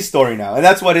Cliffy B's story now, and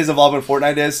that's what his involvement in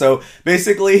Fortnite is. So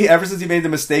basically, ever since he made the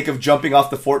mistake of jumping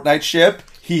off the Fortnite ship,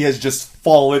 he has just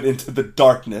fallen into the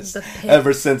darkness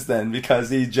ever since then, because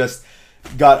he just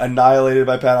got annihilated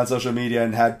by Pat on social media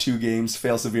and had 2 games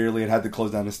fail severely and had to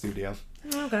close down his studio.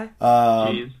 Okay.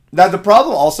 Now, the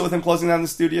problem also with him closing down the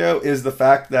studio is the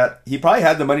fact that he probably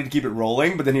had the money to keep it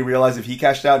rolling, but then he realized if he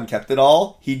cashed out and kept it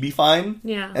all, he'd be fine.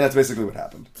 Yeah. And that's basically what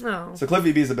happened. Oh. So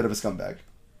Cliffy B is a bit of a scumbag.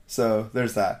 So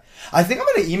there's that. I think I'm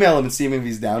going to email him and see if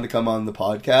he's down to come on the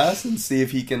podcast and see if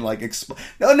he can, like, explain.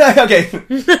 No, okay.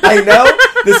 I know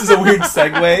this is a weird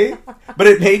segue, but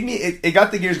it made me, it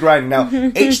got the gears grinding. Now,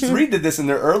 H3 did this in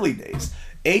their early days.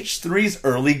 H3's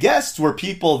early guests were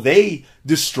people they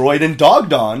destroyed and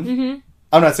dogged on.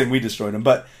 I'm not saying we destroyed them,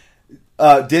 but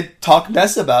did talk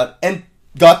mess about and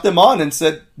got them on and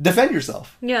said, defend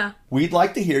yourself. Yeah. We'd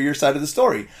like to hear your side of the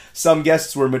story. Some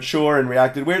guests were mature and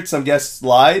reacted weird. Some guests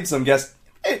lied. Some guests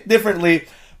differently.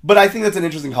 But I think that's an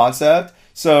interesting concept.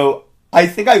 So I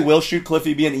think I will shoot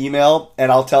Cliffy B an email,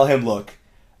 and I'll tell him, look,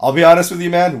 I'll be honest with you,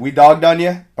 man. We dogged on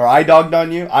you. Or I dogged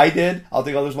on you. I did. I'll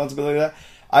take all the responsibility of that.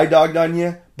 I dogged on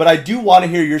you. But I do want to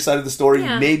hear your side of the story.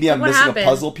 Yeah. Maybe I'm missing happened? A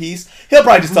puzzle piece. He'll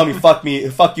probably just tell me, fuck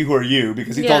you, who are you?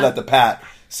 Because he told that to Pat.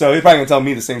 So he's probably going to tell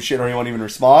me the same shit, or he won't even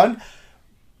respond.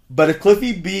 But if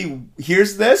Cliffy B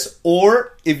hears this,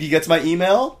 or if he gets my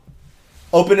email,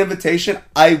 open invitation,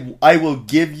 I will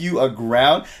give you a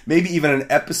ground, maybe even an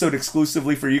episode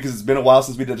exclusively for you, because it's been a while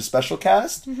since we did a special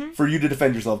cast, for you to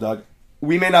defend yourself, dog.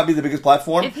 We may not be the biggest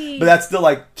platform, but that's still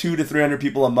like 200 to 300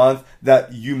 people a month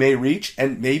that you may reach,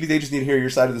 and maybe they just need to hear your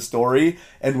side of the story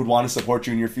and would want to support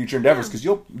you in your future endeavors, because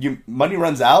money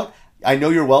runs out. I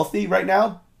know you're wealthy right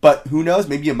now, but who knows?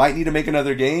 Maybe you might need to make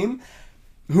another game.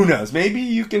 Who knows? Maybe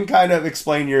you can kind of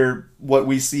explain what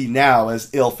we see now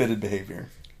as ill-fitted behavior.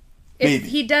 If Maybe.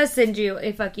 he does send you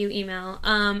a fuck you email,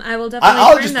 I will definitely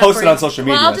I'll frame just that post for it you. on social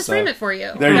media. Well, I'll just so frame it for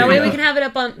you. there That you way go. we can have it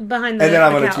up behind the And then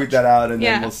I'm going to couch. tweet that out, and then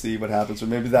Yeah. we'll see what happens. Or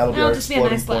maybe that'll be It'll our just be a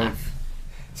exploding nice point. laugh.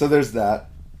 So there's that.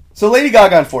 So Lady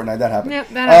Gaga on Fortnite, that happened. Yep,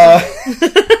 that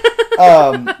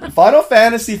happened. Final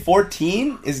Fantasy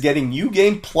 14 is getting New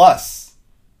Game Plus.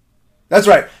 That's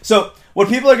right. So what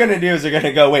people are going to do is they're going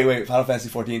to go, wait, Final Fantasy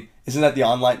 14, isn't that the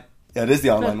online? Yeah, it is the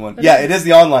online one. Yeah, it is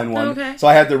the online one. Oh, okay. So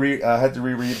I had to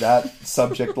reread that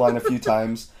subject line a few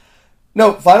times.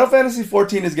 No, Final Fantasy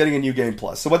 14 is getting a New Game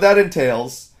Plus. So what that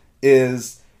entails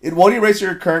is it won't erase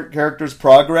your current character's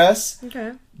progress.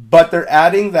 Okay. But they're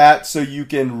adding that so you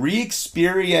can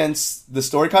re-experience the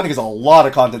story content, because a lot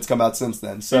of content's come out since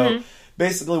then. So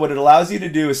basically what it allows you to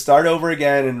do is start over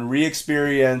again and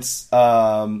re-experience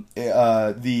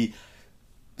the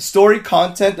story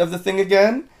content of the thing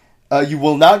again. You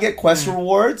will not get quest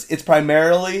rewards. It's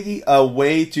primarily a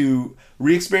way to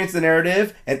re-experience the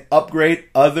narrative and upgrade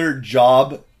other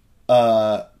job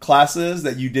classes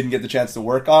that you didn't get the chance to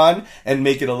work on, and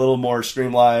make it a little more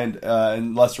streamlined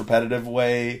and less repetitive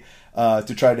way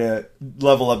to try to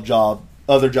level up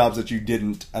other jobs that you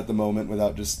didn't at the moment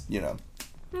without just,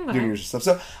 doing your stuff.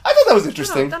 So I thought that was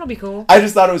interesting. That'll be cool. I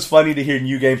just thought it was funny to hear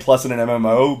New Game Plus in an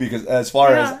MMO, because as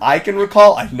far as I can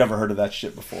recall, I've never heard of that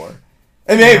shit before.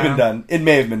 It may have been done. It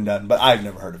may have been done, but I've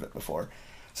never heard of it before.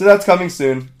 So that's coming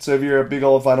soon. So if you're a big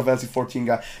old Final Fantasy 14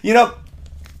 guy,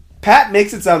 Pat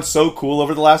makes it sound so cool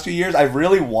over the last few years. I've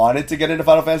really wanted to get into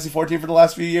Final Fantasy 14 for the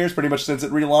last few years, pretty much since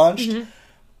it relaunched. Mm-hmm.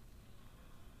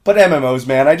 But MMOs,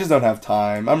 man, I just don't have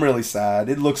time. I'm really sad.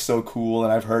 It looks so cool,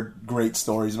 and I've heard great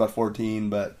stories about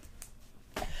 14, but...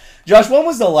 Josh, when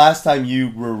was the last time you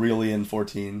were really in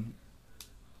 14?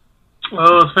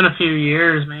 Oh, it's been a few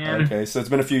years, man. Okay, so it's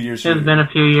been a few years. It's been a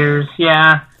few years,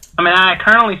 yeah. I mean, I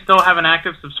currently still have an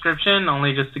active subscription,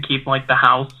 only just to keep, the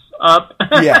house up.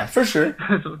 Yeah, for sure.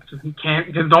 Because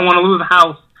don't want to lose the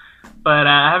house. But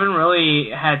I haven't really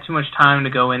had too much time to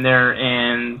go in there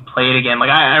and play it again.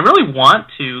 I really want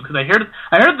to, because I heard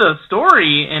the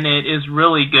story, and it is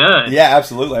really good. Yeah,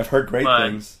 absolutely. I've heard great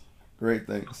things. Great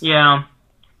things. Yeah.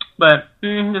 But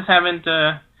just haven't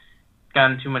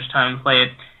gotten too much time to play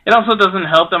it. It also doesn't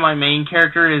help that my main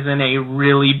character is in a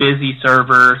really busy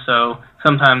server, so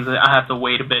sometimes I have to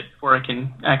wait a bit before I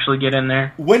can actually get in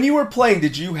there. When you were playing,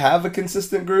 did you have a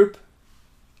consistent group?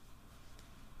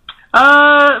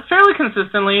 Fairly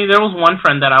consistently. There was one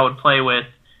friend that I would play with,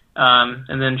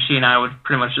 and then she and I would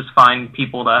pretty much just find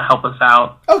people to help us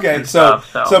out. Okay, so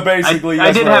basically...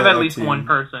 I did have at least one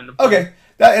person to play. Okay.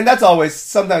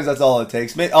 Sometimes that's all it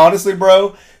takes. Honestly,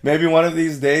 bro, maybe one of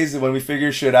these days when we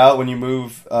figure shit out, when you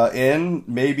move in,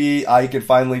 maybe I can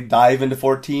finally dive into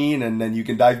 14, and then you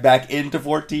can dive back into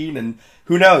 14, and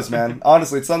who knows, man.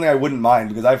 Honestly, it's something I wouldn't mind,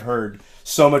 because I've heard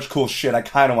so much cool shit. I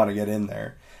kind of want to get in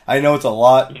there. I know it's a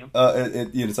lot.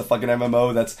 It's a fucking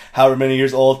MMO that's however many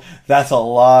years old. That's a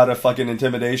lot of fucking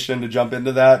intimidation to jump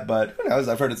into that, but who knows?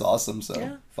 I've heard it's awesome,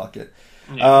 so fuck it.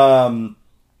 Yeah.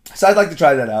 So I'd like to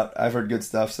try that out. I've heard good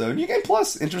stuff. So New Game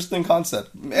Plus, interesting concept.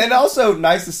 And also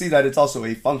nice to see that it's also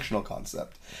a functional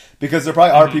concept. Because there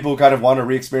probably are people who kind of want to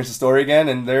re-experience the story again,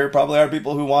 and there probably are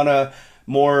people who want a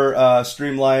more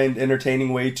streamlined,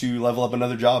 entertaining way to level up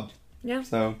another job. Yeah.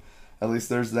 So at least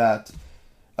there's that.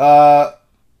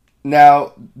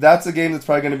 Now, that's a game that's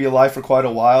probably going to be alive for quite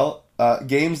a while.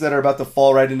 Games that are about to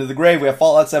fall right into the grave. We have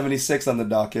Fallout 76 on the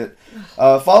docket.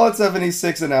 Fallout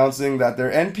 76 announcing that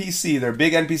their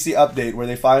big NPC update, where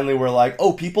they finally were like,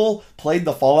 oh, people played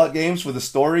the Fallout games for the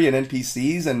story and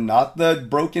NPCs and not the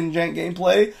broken jank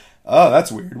gameplay? Oh,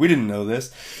 that's weird. We didn't know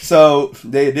this. So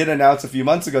they did announce a few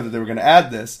months ago that they were going to add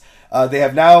this. They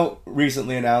have now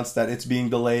recently announced that it's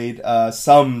being delayed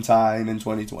sometime in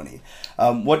 2020.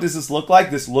 What does this look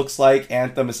like? This looks like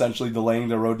Anthem essentially delaying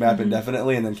their roadmap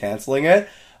indefinitely and then canceling it.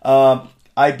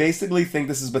 I basically think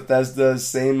this is Bethesda's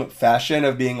same fashion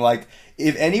of being like,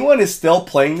 if anyone is still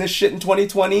playing this shit in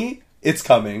 2020, it's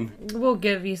coming. We'll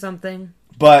give you something.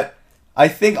 But I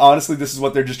think, honestly, this is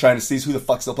what they're just trying to see, is who the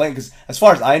fuck's still playing. Because as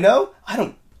far as I know, I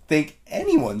don't think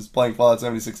anyone's playing Fallout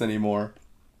 76 anymore.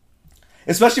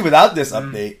 Especially without this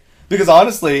update. Because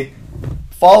honestly,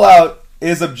 Fallout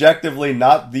is objectively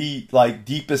not the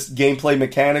deepest gameplay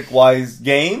mechanic-wise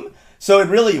game. So it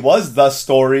really was the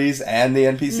stories and the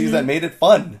NPCs that made it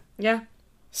fun. Yeah.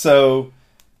 So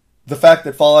the fact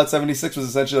that Fallout 76 was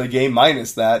essentially a game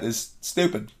minus that is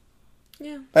stupid.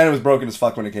 Yeah. And it was broken as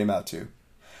fuck when it came out too.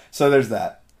 So there's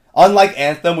that. Unlike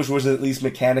Anthem, which was at least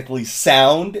mechanically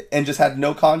sound and just had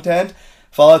no content,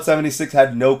 Fallout 76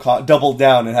 had doubled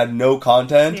down and had no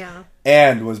content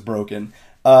and was broken.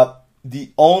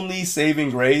 the only saving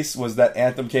grace was that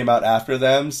Anthem came out after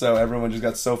them, so everyone just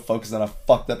got so focused on a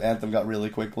fucked up Anthem got really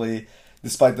quickly,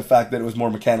 despite the fact that it was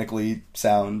more mechanically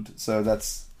sound. So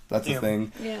that's a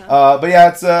thing. Yeah. But yeah,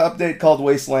 it's an update called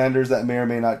Wastelanders that may or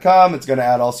may not come. It's going to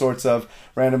add all sorts of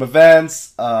random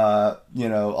events,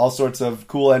 all sorts of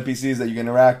cool NPCs that you can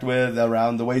interact with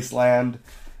around the wasteland.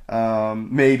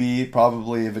 Maybe,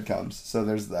 probably, if it comes. So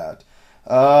there's that.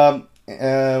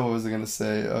 What was I going to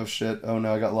say? Oh, shit. Oh,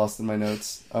 no, I got lost in my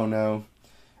notes. Oh, no.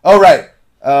 Oh, right.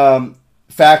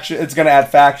 Faction. It's going to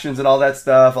add factions and all that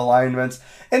stuff, alignments.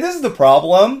 And this is the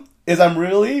problem, is I'm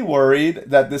really worried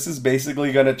that this is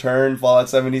basically going to turn Fallout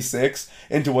 76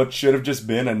 into what should have just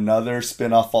been another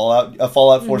spin-off Fallout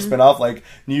 4 spin-off. Like,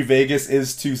 New Vegas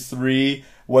is to 3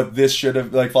 what this should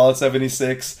have, like, Fallout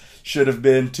 76 should have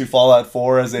been to Fallout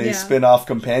 4 as a spin-off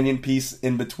companion piece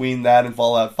in between that and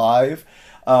Fallout 5.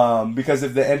 Because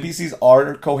if the NPCs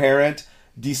are coherent,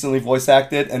 decently voice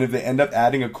acted, and if they end up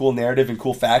adding a cool narrative and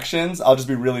cool factions, I'll just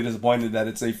be really disappointed that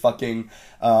it's a fucking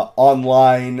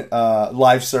online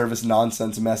live service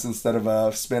nonsense mess instead of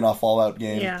a spin-off Fallout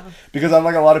game. Yeah. Because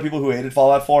unlike a lot of people who hated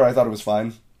Fallout 4, I thought it was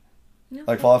fine. No,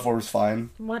 like Fallout 4 was fine.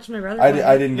 Watch my brother.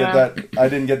 I didn't get that. I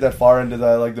didn't get that far into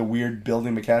the weird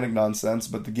building mechanic nonsense,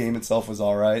 but the game itself was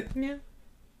all right. Yeah.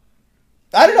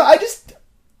 I don't know.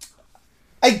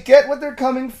 I get what they're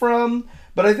coming from,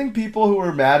 but I think people who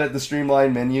are mad at the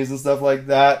streamlined menus and stuff like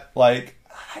that, like,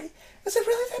 is it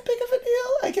really that big of a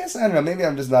deal? I guess, I don't know. Maybe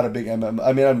I'm just not a big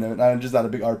I'm just not a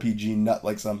big RPG nut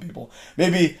like some people.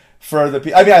 Maybe for I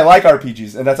like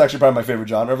RPGs, and that's actually probably my favorite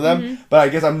genre of them, but I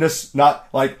guess I'm just not,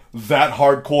 like, that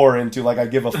hardcore into, like, I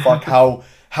give a fuck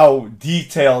how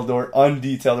detailed or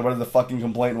undetailed or whatever the fucking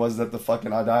complaint was that the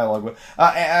fucking dialogue was.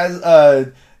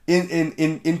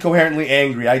 Incoherently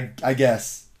angry, I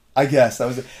guess that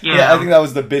was I think that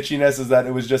was the bitchiness, is that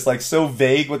it was just, like, so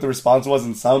vague what the response was,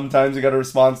 and sometimes you got a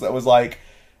response that was, like,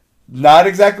 not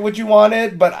exactly what you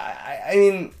wanted. But I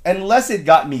mean, unless it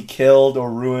got me killed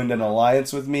or ruined an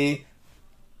alliance with me,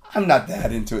 I'm not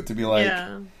that into it to be like,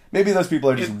 maybe those people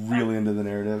are just really into the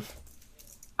narrative.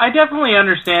 I definitely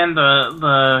understand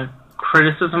the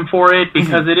criticism for it,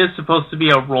 because it is supposed to be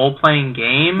a role-playing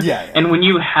game, and when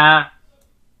you have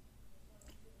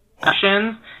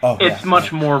actions, it's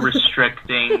much more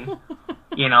restricting,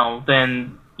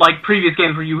 than, like, previous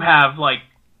games where you have, like,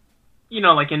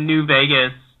 like in New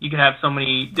Vegas, you could have so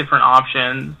many different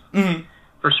options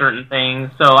for certain things.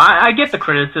 So I get the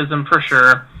criticism for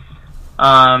sure.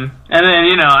 And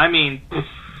then, I mean, it's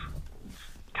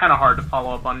kind of hard to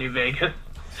follow up on New Vegas.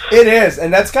 It is,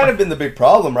 and that's kind of been the big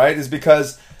problem, right? Is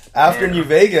because after New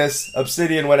Vegas,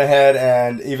 Obsidian went ahead,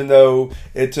 and even though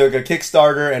it took a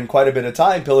Kickstarter and quite a bit of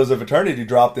time, Pillars of Eternity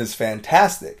dropped is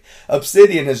fantastic.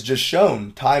 Obsidian has just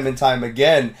shown time and time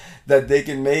again that they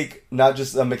can make not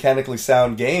just a mechanically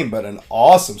sound game, but an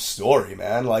awesome story,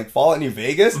 man. Like Fallout New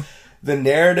Vegas, the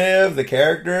narrative, the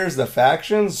characters, the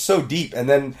factions, so deep. And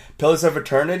then Pillars of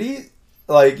Eternity,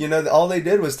 like, all they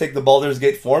did was take the Baldur's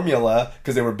Gate formula,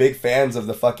 because they were big fans of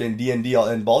the fucking D&D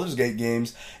and Baldur's Gate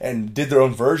games, and did their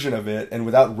own version of it, and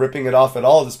without ripping it off at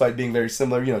all, despite being very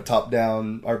similar,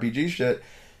 top-down RPG shit.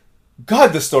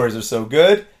 God, the stories are so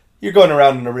good. You're going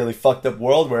around in a really fucked up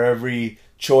world where every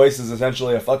choice is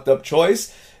essentially a fucked up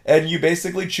choice, and you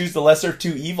basically choose the lesser of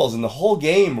two evils, and the whole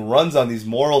game runs on these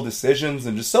moral decisions,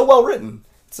 and just so well written.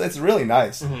 It's really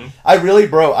nice. I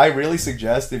really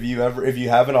suggest, if you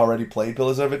haven't already played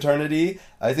Pillars of Eternity,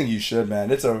 I think you should,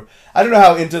 man. I don't know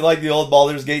how into, like, the old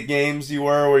Baldur's Gate games you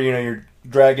were, where you're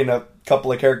dragging a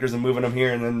couple of characters and moving them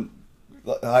here and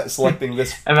then selecting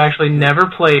this. I've actually never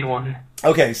played one.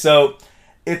 Okay, so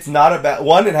it's not about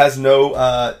one. It has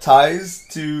no ties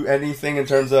to anything in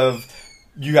terms of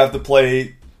you have to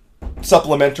play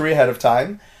supplementary ahead of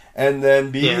time. And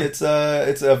then B, it's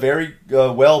a very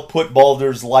well put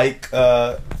Baldur's-like.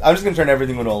 I'm just gonna turn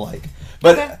everything into a like.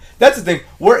 But that's the thing.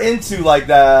 We're into, like,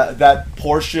 that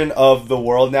portion of the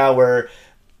world now where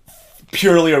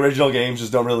purely original games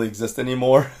just don't really exist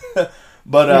anymore.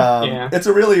 But it's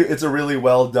a really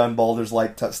well done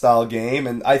Baldur's-like style game,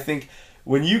 and I think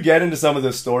when you get into some of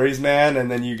those stories, man, and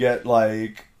then you get,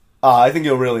 like, I think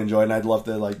you'll really enjoy it, and I'd love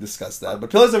to, like, discuss that. But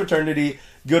Pillars of Eternity,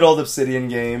 good old Obsidian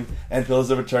game, and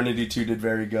Pillars of Eternity 2 did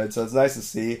very good, so it's nice to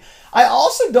see. I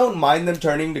also don't mind them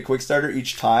turning to Quickstarter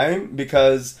each time,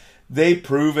 because they've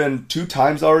proven 2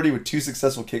 times already with 2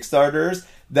 successful Kickstarters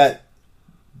that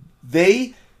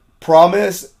they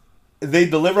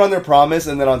deliver on their promise,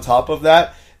 and then on top of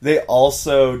that, they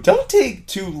also don't take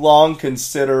too long,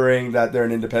 considering that they're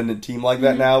an independent team like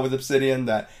that now with Obsidian.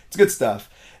 That it's good stuff.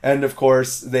 And, of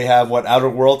course, they have, Outer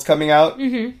Worlds coming out?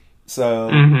 So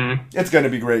it's going to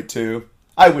be great too.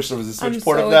 I wish there was a Switch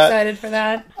port of that. I'm so excited for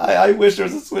that. I wish there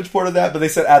was a Switch port of that, but they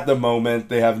said at the moment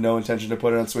they have no intention to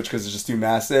put it on Switch because it's just too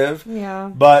massive.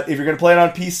 Yeah. But if you're going to play it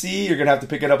on PC, you're going to have to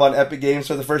pick it up on Epic Games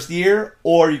for the first year,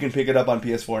 or you can pick it up on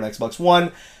PS4 and Xbox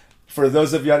One. For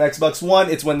those of you on Xbox One,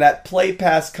 it's when that Play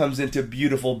Pass comes into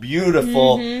beautiful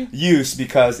use,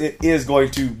 because it is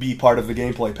going to be part of the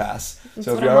Gameplay Pass.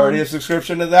 So if you already have a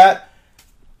subscription to that,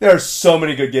 there are so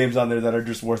many good games on there that are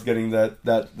just worth getting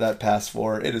that pass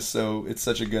for. It's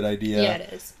such a good idea. Yeah,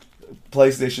 it is.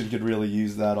 PlayStation could really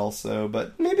use that also,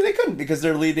 but maybe they couldn't because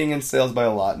they're leading in sales by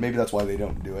a lot. Maybe that's why they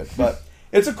don't do it. But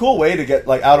it's a cool way to get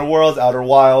like Outer Worlds, Outer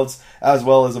Wilds, as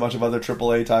well as a bunch of other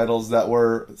AAA titles that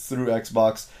were through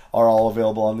Xbox are all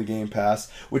available on the Game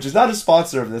Pass, which is not a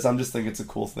sponsor of this. I'm just thinking it's a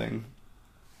cool thing.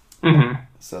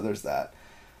 So there's that.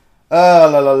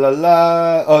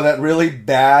 Oh, that really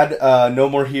bad No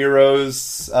More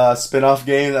Heroes spin-off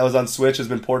game that was on Switch has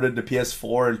been ported to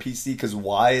PS4 and PC, because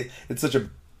why? It's such a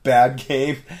bad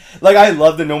game. Like, I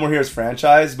love the No More Heroes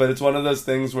franchise, but it's one of those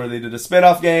things where they did a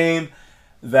spin-off game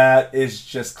that is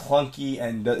just clunky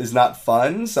and is not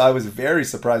fun, so I was very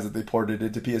surprised that they ported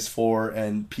it to PS4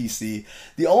 and PC.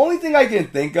 The only thing I can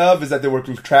think of is that they were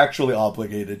contractually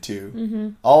obligated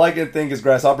to. All I can think is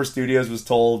Grasshopper Studios was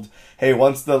told, hey,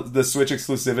 once the Switch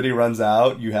exclusivity runs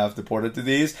out, you have to port it to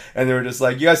these, and they were just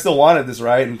like, you guys still wanted this,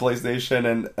 right? And PlayStation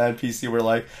and PC were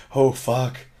like, oh,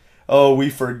 fuck. Oh, we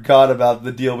forgot about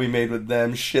the deal we made with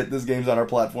them. Shit, this game's on our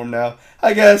platform now.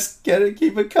 I guess, get it,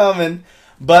 keep it coming.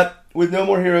 But with No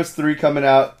More Heroes 3 coming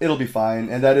out, it'll be fine,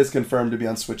 and that is confirmed to be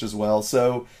on Switch as well,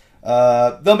 so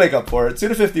they'll make up for it.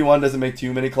 Suda51 doesn't make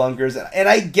too many clunkers, and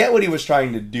I get what he was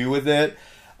trying to do with it.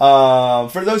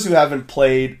 For those who haven't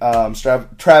played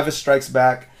Travis Strikes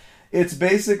Back, it's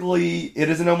basically, it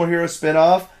is a No More Heroes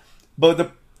spin-off,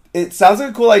 but it sounds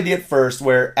like a cool idea at first,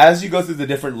 where as you go through the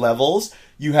different levels,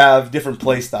 you have different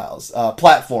play styles.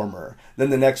 Platformer. Then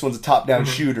the next one's a top-down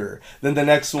shooter. Then the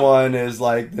next one is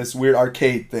like this weird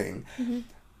arcade thing.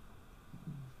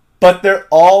 But they're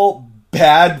all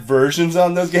bad versions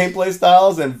on those gameplay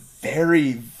styles, and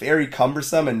very, very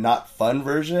cumbersome and not fun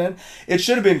version. It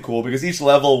should have been cool because each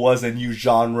level was a new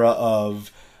genre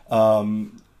of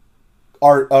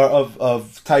art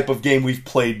of type of game we've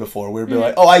played before. We'd be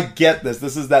like, oh, I get this.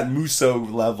 This is that Muso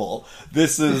level.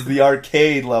 This is the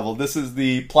arcade level. This is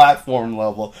the platform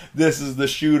level. This is the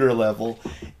shooter level.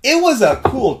 It was a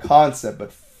cool concept,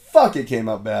 but fuck, it came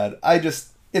out bad.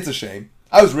 It's a shame.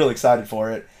 I was really excited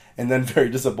for it, and then very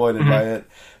disappointed by it.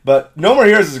 But No More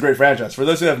Heroes is a great franchise. For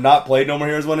those who have not played No More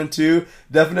Heroes 1 and 2,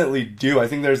 definitely do. I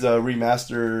think there's a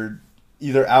remastered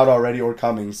either out already or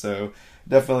coming, so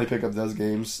definitely pick up those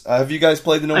games. Have you guys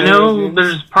played the No More Heroes games? I know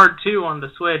there's part 2 on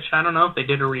the Switch. I don't know if they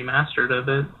did a remastered of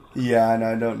it. Yeah, and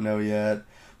I don't know yet.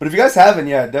 But if you guys haven't,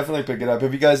 yeah, definitely pick it up.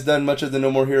 Have you guys done much of the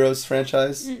No More Heroes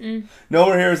franchise? No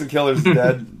More Heroes and Killers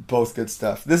Dead, both good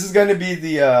stuff. This is going to be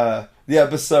the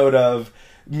episode of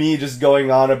me just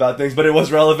going on about things, but it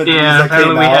was relevant to things that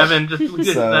came out. Haven't just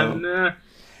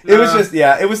It was just,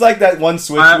 it was like that one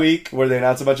Switch week where they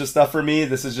announced a bunch of stuff for me.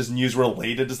 This is just news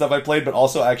related to stuff I played, but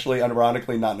also actually,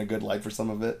 ironically, not in a good light for some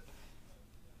of it.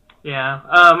 Yeah,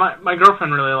 my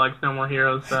girlfriend really likes No More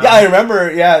Heroes. So. Yeah, I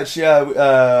remember. Yeah, she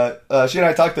and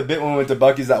I talked a bit when we went to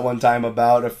Buc-ee's that one time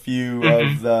about a few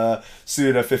of the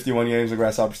Suda 51 games in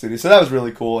Grasshopper Studios. So that was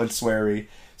really cool and sweary.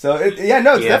 So it's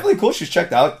definitely cool. She's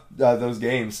checked out those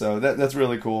games, so that's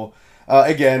really cool.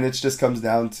 Again, it just comes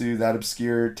down to that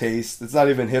obscure taste. It's not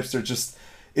even hipster;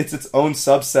 it's its own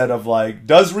subset of like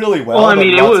does really well. Well, I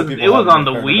mean, it was on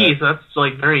the Wii, so that's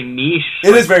like very niche.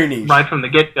 It is very niche, right from the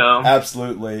get go.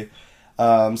 Absolutely.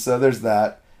 So there's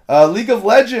that. League of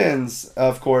Legends,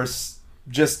 of course.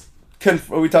 Just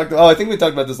we talked. Oh, I think we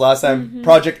talked about this last time.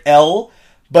 Project L.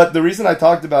 But the reason I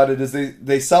talked about it is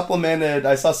they supplemented.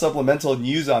 I saw supplemental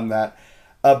news on that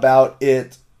about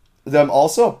it. Them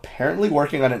also apparently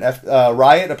working on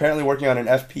Riot apparently working on an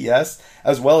FPS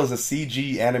as well as a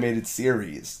CG animated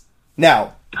series.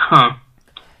 Now, I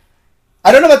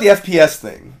don't know about the FPS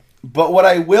thing, but what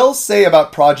I will say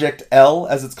about Project L,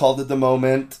 as it's called at the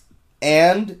moment,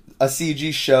 and a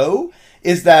CG show,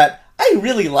 is that I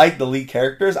really like the League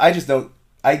characters. I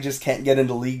just can't get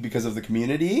into League because of the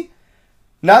community.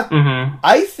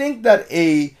 I think that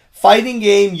a fighting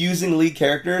game using League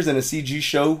characters and a CG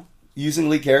show using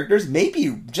League characters may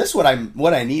be just what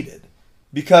I needed.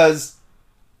 Because,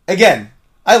 again,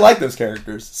 I like those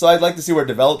characters, so I'd like to see where it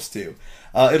develops to.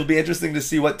 It'll be interesting to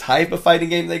see what type of fighting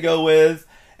game they go with,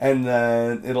 and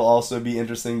then it'll also be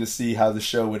interesting to see how the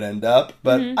show would end up.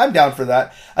 But I'm down for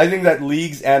that. I think that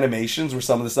League's animations were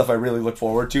some of the stuff I really look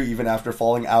forward to, even after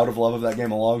falling out of love of that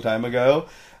game a long time ago.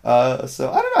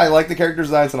 So I don't know. I like the character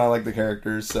designs and I like the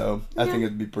characters, so I think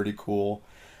it'd be pretty cool.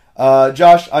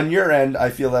 Josh, on your end, I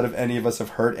feel that if any of us have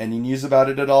heard any news about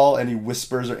it at all, any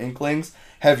whispers or inklings,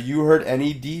 have you heard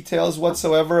any details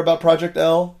whatsoever about Project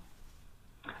L?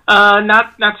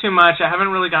 Not too much. I haven't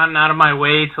really gotten out of my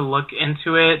way to look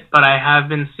into it, but I have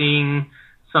been seeing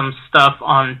some stuff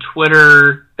on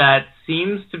Twitter that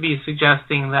seems to be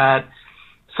suggesting that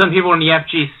some people in the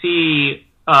FGC,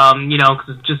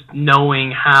 cause just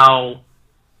knowing how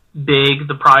big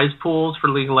the prize pools for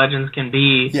League of Legends can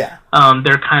be, they're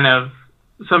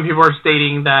some people are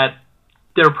stating that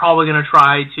they're probably going to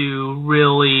try to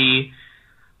really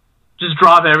just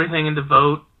drop everything and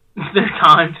devote their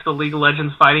time to the League of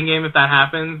Legends fighting game if that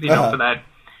happens, for that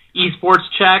esports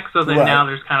check. So then now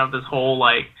there's kind of this whole,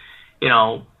 that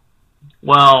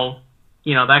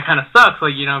kind of sucks.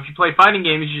 Like, if you play fighting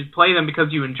games, you should play them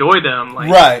because you enjoy them. Like,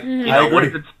 right. What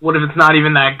if it's not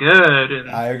even that good? And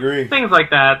I agree. Things like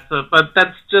that. So, but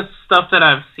that's just stuff that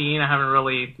I've seen. I haven't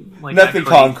really nothing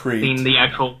concrete seen the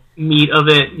actual meat of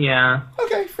it. Yeah.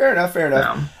 Okay, fair enough.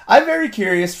 Yeah. I'm very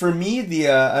curious. For me, the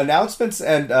announcements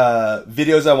and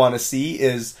videos I want to see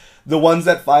is the ones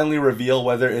that finally reveal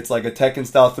whether it's like a Tekken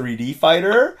style 3D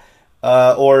fighter.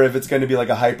 Or if it's going to be like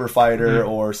a Hyper Fighter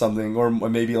or something, or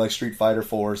maybe like Street Fighter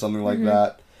 4 or something like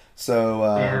that.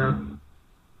 So,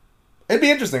 it'd be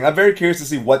interesting. I'm very curious to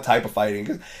see what type of fighting.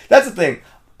 'Cause that's the thing.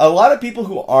 A lot of people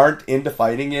who aren't into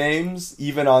fighting games,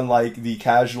 even on like the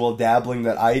casual dabbling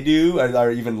that I do, or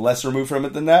even less removed from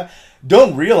it than that,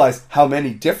 don't realize how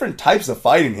many different types of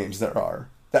fighting games there are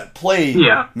that play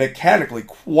mechanically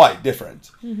quite different.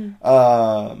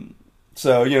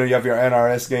 So, you have your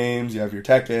NRS games, you have your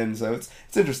Tekken, so it's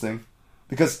interesting.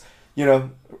 Because,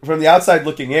 from the outside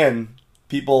looking in,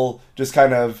 people just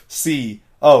kind of see,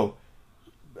 for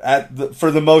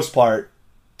the most part,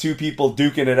 two people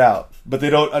duking it out. But they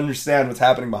don't understand what's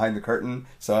happening behind the curtain.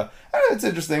 So, I don't know, it's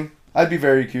interesting. I'd be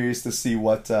very curious to see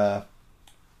what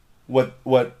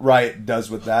Riot does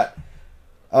with that.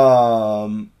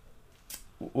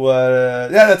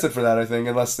 That's it for that, I think.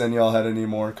 Unless then y'all had any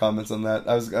more comments on that.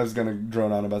 I was gonna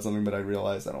drone on about something, but I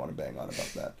realized I don't want to bang on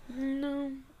about that.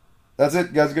 No. That's it?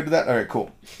 You guys good with that? Alright,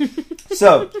 cool.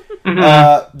 So,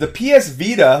 the PS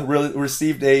Vita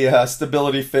received a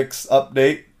stability fix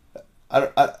update. I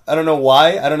don't know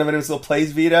why. I don't know if anyone still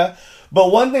plays Vita.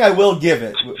 But one thing I will give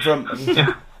it,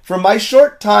 from my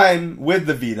short time with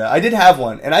the Vita, I did have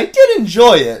one, and I did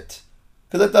enjoy it,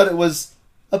 because I thought it was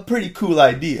a pretty cool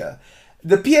idea.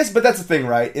 But that's the thing,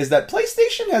 right, is that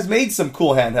PlayStation has made some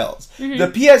cool handhelds. The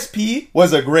PSP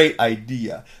was a great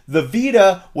idea. The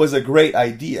Vita was a great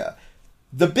idea.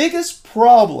 The biggest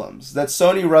problems that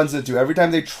Sony runs into every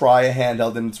time they try a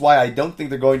handheld, and it's why I don't think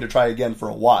they're going to try again for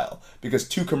a while, because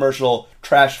 2 commercial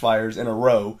trash fires in a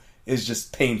row is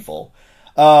just painful,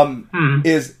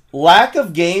 is lack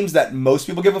of games that most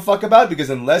people give a fuck about, because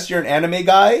unless you're an anime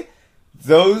guy,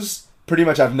 those pretty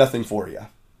much have nothing for you.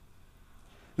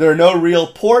 There are no real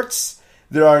ports.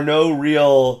 There are no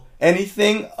real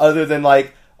anything other than,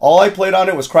 all I played on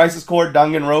it was Crisis Core,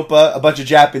 Danganronpa, a bunch of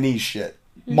Japanese shit.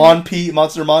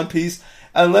 Monster Monpiece.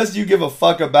 Unless you give a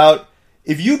fuck about...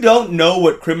 If you don't know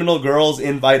what Criminal Girls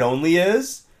Invite Only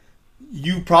is,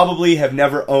 you probably have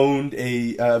never owned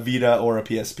a Vita or a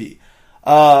PSP.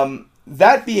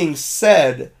 That being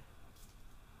said,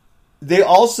 they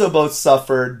also both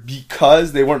suffered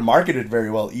because they weren't marketed very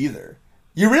well either.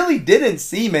 You really didn't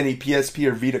see many PSP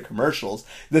or Vita commercials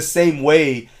the same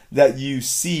way that you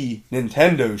see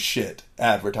Nintendo shit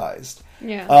advertised.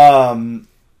 Yeah.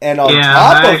 And on top of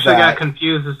that... I actually got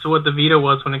confused as to what the Vita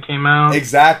was when it came out.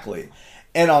 Exactly.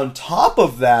 And on top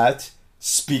of that,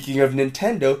 speaking of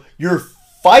Nintendo, you're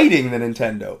fighting the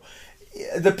Nintendo.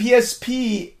 The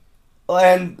PSP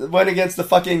went against the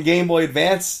fucking Game Boy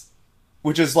Advance,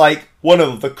 which is one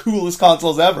of the coolest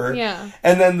consoles ever. Yeah.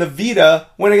 And then the Vita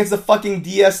went against the fucking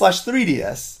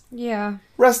DS/3DS. Yeah.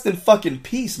 Rest in fucking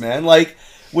peace, man.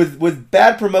 With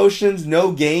bad promotions,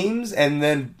 no games, and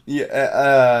then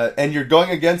and you're going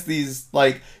against these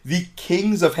the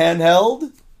kings of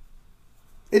handheld.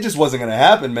 It just wasn't gonna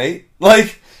happen, mate.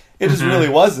 It just really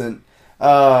wasn't.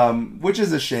 Which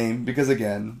is a shame because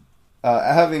again,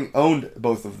 having owned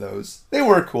both of those, they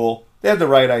were cool. They had the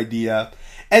right idea.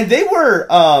 And they were,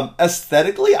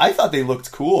 aesthetically, I thought they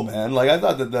looked cool, man. I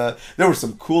thought that there were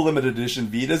some cool limited edition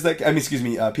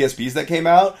PSPs that came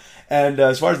out. And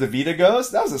as far as the Vita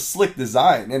goes, that was a slick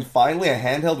design. And finally, a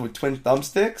handheld with twin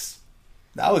thumbsticks.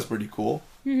 That was pretty cool.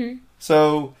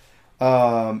 So,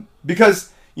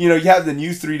 because, you have the new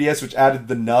 3DS, which added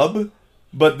the nub,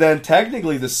 but then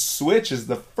technically the Switch is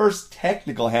the first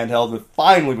technical handheld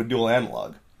finally with dual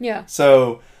analog. Yeah.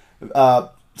 So,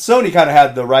 Sony kind of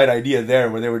had the right idea there,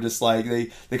 where they were just like,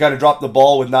 they kind of dropped the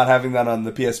ball with not having that on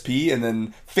the PSP, and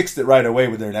then fixed it right away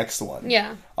with their next one.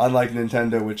 Yeah. Unlike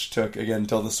Nintendo, which took, again,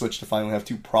 until the Switch to finally have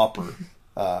two proper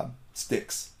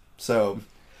sticks. So,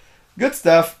 good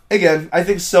stuff. Again, I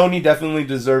think Sony definitely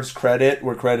deserves credit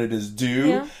where credit is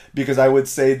due, because I would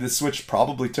say the Switch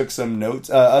probably took some notes,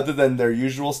 other than their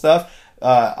usual stuff.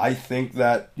 I think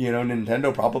that,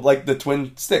 Nintendo probably, like the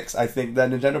twin sticks, I think that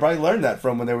Nintendo probably learned that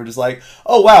from when they were just like,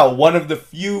 oh wow, one of the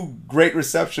few great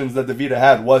receptions that the Vita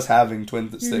had was having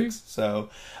twin sticks. So,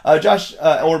 Josh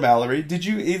or Mallory, did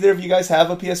either of you guys have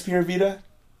a PSP or Vita?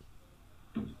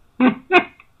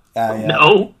 Yeah.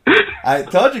 No. I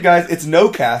told you guys, it's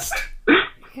NOPEcast.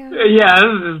 Yeah,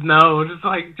 this is no.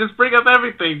 Just bring up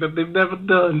everything that they've never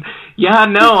done. Yeah,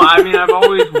 no, I mean, I've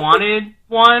always wanted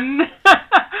one.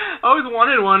 Always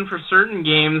wanted one for certain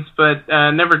games, but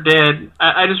never did.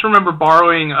 I just remember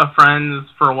borrowing a friend's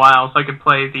for a while so I could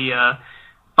play the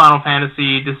Final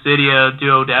Fantasy Dissidia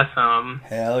Duodecim.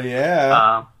 Hell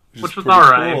yeah. Which was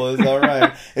alright. Cool. It's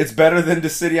alright. It's better than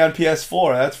Dissidia on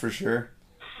PS4, that's for sure.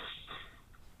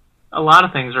 A lot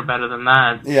of things are better than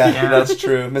that. Yeah. That's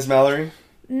true. Miss Mallory?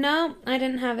 No, I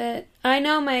didn't have it. I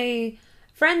know my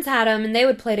friends had them, and they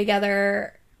would play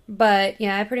together, but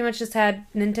yeah, I pretty much just had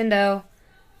Nintendo.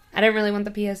 I didn't really want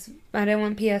the PS. I didn't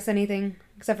want PS anything,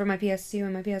 except for my PS2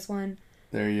 and my PS1.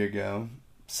 There you go.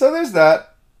 So there's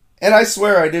that. And I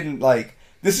swear I didn't,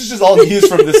 this is just all news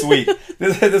from this week.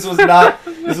 This was not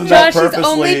purposely. Josh is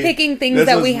only picking things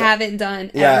that we haven't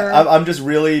done. Yeah, ever. I'm just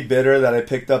really bitter that I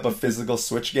picked up a physical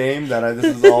Switch game. This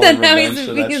is all in now revenge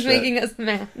to that he's shit. making us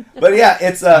mad. But yeah,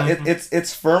 it's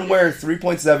firmware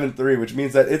 3.73, which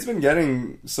means that it's been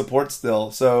getting support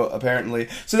still. So apparently,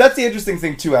 that's the interesting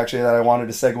thing too. Actually, that I wanted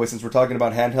to segue since we're talking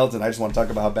about handhelds, and I just want to talk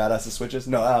about how badass the Switch is.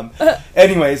 No,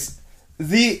 anyways,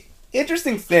 the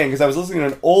interesting thing, because I was listening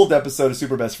to an old episode of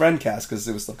Super Best Friend Cast, because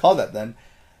it was still called that then,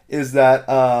 is that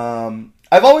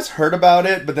I've always heard about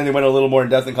it, but then they went a little more in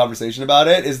depth in conversation about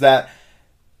it, is that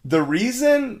the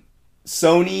reason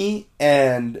Sony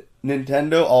and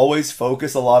Nintendo always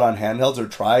focus a lot on handhelds, or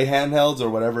try handhelds, or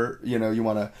whatever you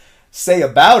want to say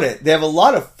about it, they have a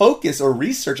lot of focus or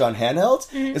research on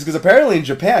handhelds, is because apparently in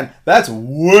Japan, that's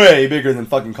way bigger than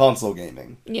fucking console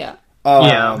gaming. Yeah.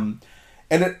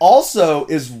 And it also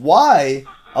is why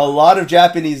a lot of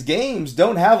Japanese games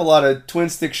don't have a lot of twin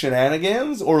stick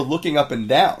shenanigans or looking up and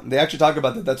down. They actually talk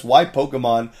about that. That's why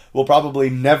Pokemon will probably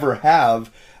never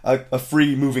have a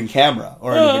free moving camera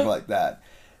or anything like that.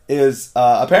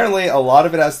 Apparently a lot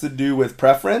of it has to do with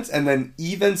preference, and then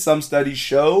even some studies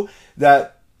show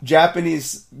that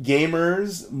Japanese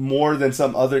gamers, more than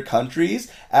some other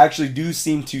countries, actually do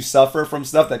seem to suffer from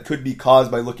stuff that could be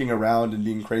caused by looking around and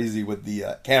being crazy with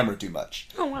the camera too much.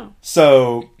 Oh, wow.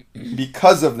 So,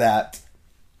 because of that,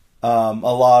 a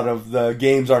lot of the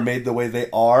games are made the way they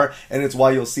are, and it's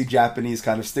why you'll see Japanese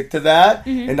kind of stick to that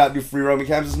and not do free roaming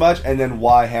cams as much, and then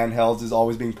why handhelds is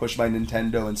always being pushed by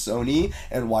Nintendo and Sony,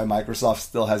 and why Microsoft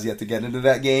still has yet to get into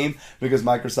that game, because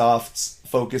Microsoft's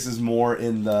focus is more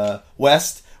in the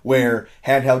West, where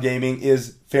handheld gaming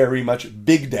is very much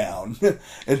big down.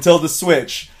 Until the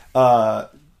Switch, the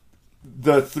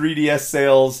 3DS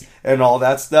sales and all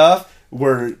that stuff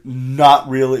were not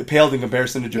really paled in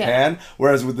comparison to Japan.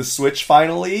 Whereas with the Switch,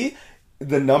 finally,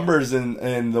 the numbers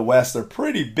in the West are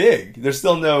pretty big. There's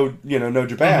still no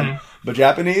Japan, but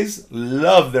Japanese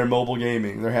love their mobile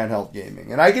gaming, their handheld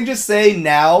gaming. And I can just say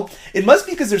now, it must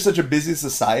be because they're such a busy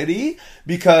society.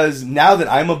 Because now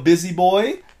that I'm a busy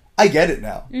boy, I get it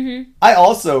now. I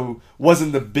also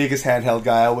wasn't the biggest handheld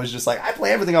guy. I was just like, I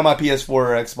play everything on my PS4 or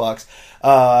Xbox.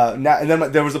 And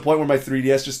then there was a point where my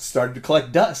 3DS just started to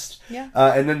collect dust.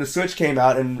 And then the Switch came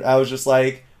out, and I was just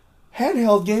like,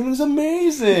 handheld gaming is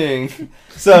amazing.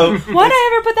 So why'd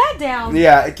I ever put that down?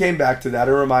 Yeah, it came back to that.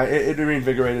 It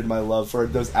reinvigorated my love for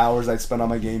those hours I'd spent on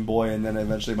my Game Boy, and then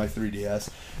eventually my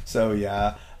 3DS. So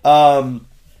yeah.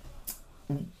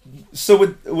 So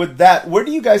with that, where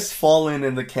do you guys fall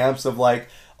in the camps of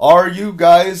are you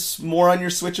guys more on your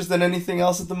Switches than anything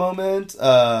else at the moment?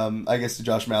 I guess the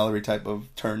Josh Mallory type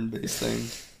of turn-based thing.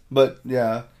 But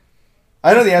yeah.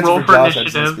 I know the answer for Josh, I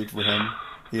just don't speak for him.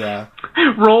 Yeah.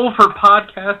 Roll for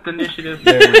podcast initiative.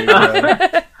 There we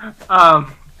go.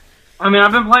 I mean,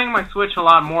 I've been playing my Switch a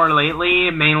lot more lately,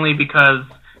 mainly because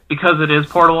it is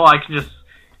portable. I can just,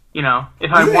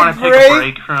 if I want to take a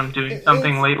break from doing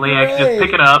something lately, I can just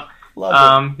pick it up.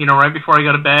 Right before I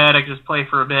go to bed, I can just play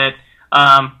for a bit.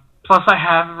 Plus, I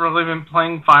have really been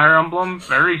playing Fire Emblem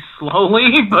very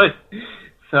slowly, but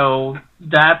so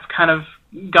that's kind of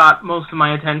got most of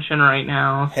my attention right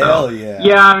now. So, Hell yeah.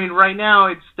 Yeah, I mean, right now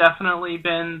it's definitely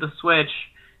been the Switch.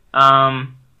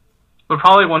 But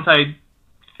probably once I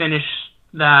finish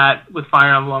that with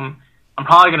Fire Emblem, I'm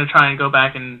probably going to try and go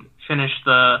back and finish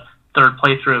the third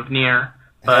playthrough of Nier.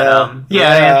 But, to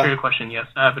answer your question, yes,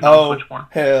 I have it on Switch more.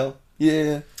 Hell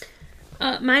yeah.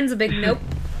 Mine's a big nope,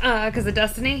 because of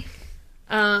Destiny.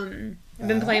 I've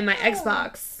been playing my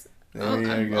Xbox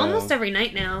almost every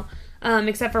night now,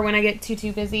 except for when I get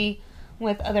too busy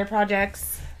with other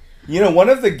projects. You know, one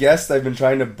of the guests I've been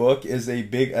trying to book is a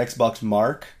big Xbox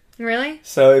mark. Really?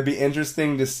 So it'd be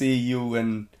interesting to see you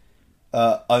and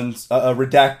a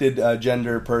redacted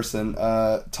gender person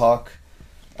talk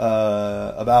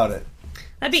about it.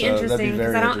 That'd be interesting,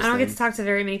 because I don't get to talk to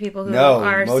very many people who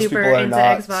are most super people are into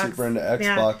not Xbox. super into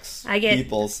Xbox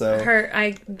people. So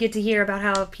I get to hear about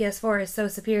how PS4 is so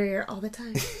superior all the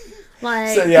time.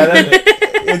 Like, so yeah,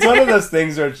 it's one of those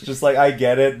things where it's just like, I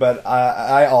get it, but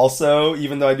I also,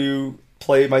 even though I do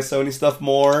play my Sony stuff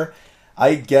more,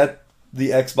 I get the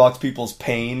Xbox people's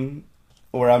pain,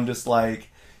 where I'm just like,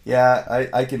 yeah,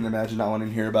 I can imagine not wanting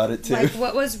to hear about it too. Like,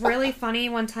 what was really funny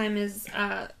one time is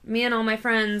me and all my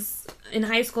friends in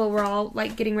high school were all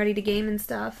like getting ready to game and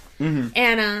stuff,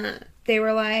 and they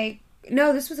were like,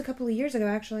 no, this was a couple of years ago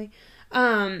actually.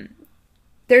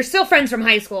 They're still friends from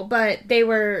high school, but they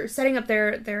were setting up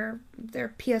their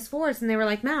PS4s, and they were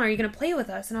like, "Mal, are you going to play with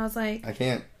us?" And I was like, I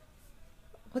can't.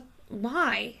 What?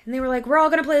 Why? And they were like, "We're all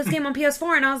going to play this game on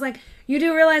PS4." And I was like, "You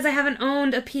do realize I haven't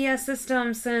owned a PS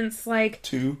system since like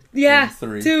 2? Yeah,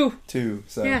 3. 2.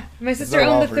 So yeah, my sister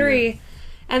owned the 3,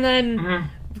 and then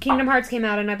Kingdom Hearts came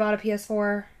out, and I bought a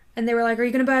PS4. And they were like, "Are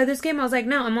you going to buy this game?" I was like,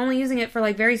 "No, I'm only using it for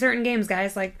like very certain games,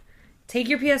 guys. Like, take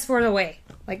your PS4 away.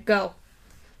 Like, go."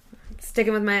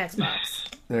 Sticking with my Xbox.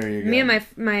 There you go. Me and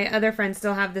my other friends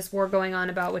still have this war going on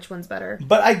about which one's better.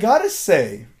 But I gotta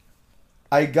say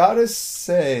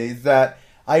that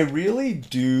I really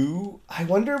do. I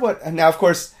wonder what. Now, of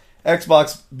course,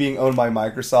 Xbox being owned by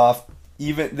Microsoft,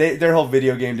 even their whole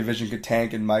video game division could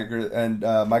tank, and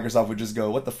Microsoft would just go,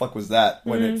 "What the fuck was that?"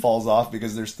 when it falls off,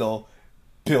 because they're still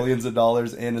billions of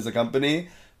dollars in as a company.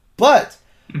 But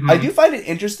I do find it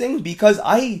interesting, because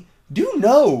I do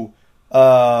know.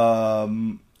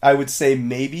 I would say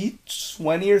maybe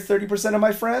 20 or 30% of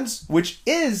my friends, which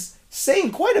is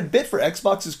saying quite a bit for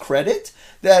Xbox's credit,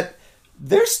 that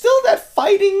there's still that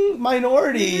fighting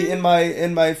minority in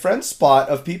my friend spot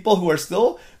of people who are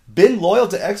still been loyal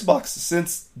to Xbox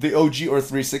since the OG or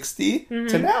 360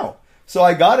 to now. So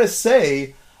I gotta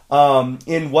say,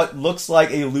 in what looks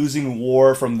like a losing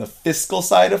war from the fiscal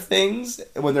side of things,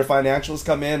 when their financials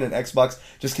come in and Xbox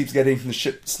just keeps getting the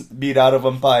shit beat out of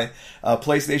them by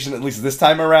PlayStation, at least this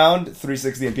time around,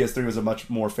 360 and PS3 was a much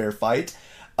more fair fight.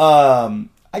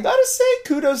 I gotta say,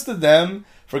 kudos to them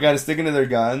for kind of sticking to their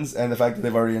guns, and the fact that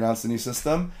they've already announced a new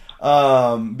system,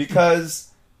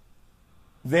 because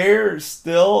they're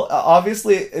still,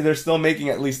 obviously, they're still making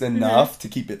at least enough to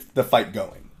keep the fight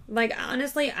going. Like,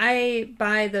 honestly, I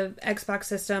buy the Xbox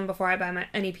system before I buy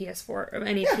any PS4 or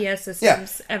any PS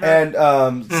systems ever.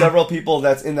 And several people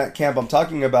that's in that camp I'm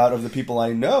talking about, of the people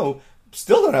I know,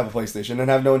 still don't have a PlayStation and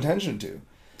have no intention to.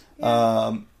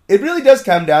 Yeah. It really does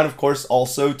come down, of course,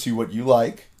 also to what you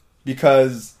like,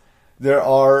 because there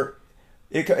are...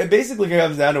 It basically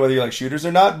comes down to whether you like shooters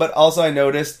or not, but also I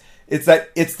noticed it's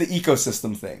the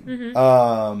ecosystem thing.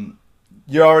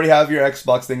 You already have your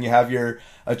Xbox thing, you have your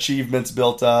achievements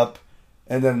built up,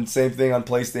 and then same thing on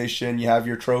PlayStation, you have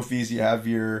your trophies, you have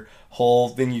your whole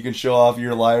thing you can show off,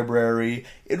 your library.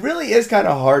 It really is kind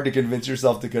of hard to convince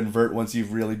yourself to convert once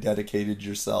you've really dedicated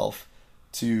yourself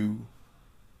to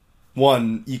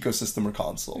one ecosystem or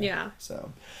console. Yeah.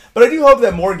 So, but I do hope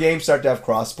that more games start to have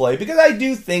crossplay, because I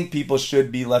do think people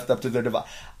should be left up to their device.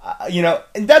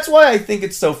 And that's why I think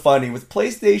it's so funny with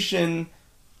PlayStation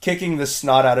kicking the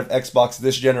snot out of Xbox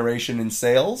this generation in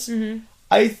sales.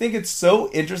 I think it's so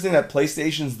interesting that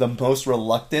PlayStation's the most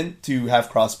reluctant to have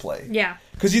crossplay. Yeah.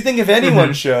 Because you think if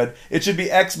anyone should, it should be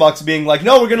Xbox being like,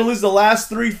 "No, we're going to lose the last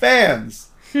 3 fans."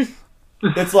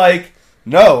 It's like,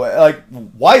 no, like,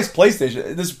 why is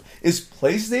PlayStation... Is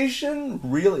PlayStation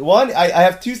really... One, I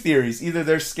have 2 theories. Either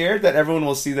they're scared that everyone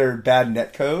will see their bad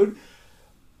netcode,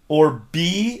 or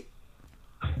B,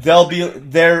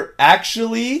 they're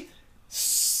actually,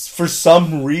 for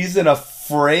some reason,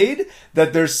 afraid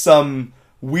that there's some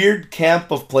weird camp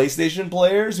of PlayStation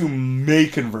players who may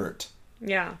convert.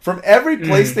 Yeah. From every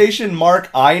PlayStation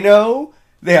mark I know,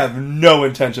 they have no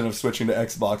intention of switching to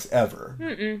Xbox ever.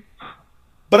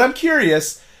 But I'm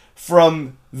curious,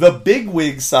 from the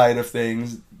bigwig side of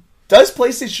things, does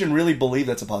PlayStation really believe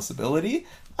that's a possibility?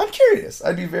 I'm curious.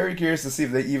 I'd be very curious to see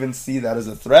if they even see that as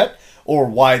a threat, or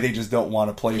why they just don't want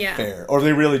to play fair. Or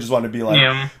they really just want to be like,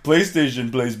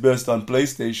 PlayStation plays best on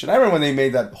PlayStation. I remember when they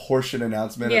made that horseshit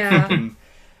announcement at fucking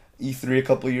E3 a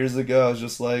couple years ago. I was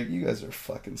just like, you guys are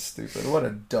fucking stupid. What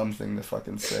a dumb thing to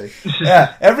fucking say.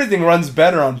 Yeah, everything runs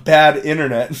better on bad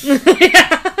internet.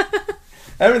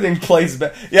 Everything plays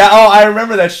better. Yeah, I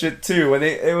remember that shit too.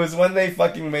 It was when they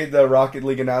fucking made the Rocket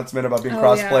League announcement about being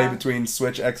crossplay between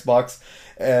Switch, Xbox,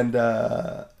 and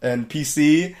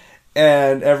PC,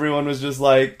 and everyone was just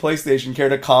like, PlayStation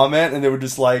cared to comment, and they were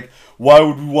just like, why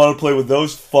would we want to play with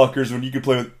those fuckers when you could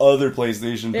play with other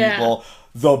PlayStation people?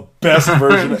 The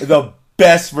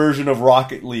best version of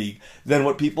Rocket League. Then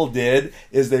what people did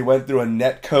is they went through a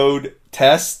netcode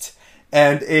test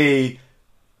and a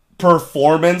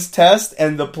performance test,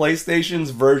 and the PlayStation's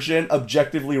version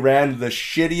objectively ran the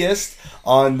shittiest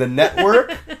on the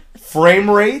network, frame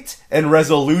rate, and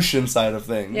resolution side of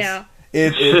things. Yeah.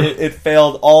 It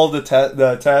failed all the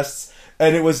tests,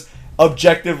 and it was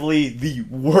objectively the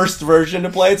worst version to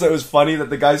play. So it was funny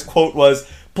that the guy's quote was,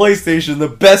 PlayStation, the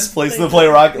best place to play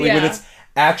Rocket League, when it's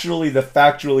actually the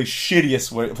factually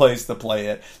shittiest place to play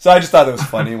it. So I just thought it was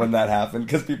funny when that happened,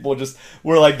 because people just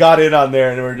were like, got in on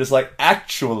there, and were just like,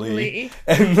 actually,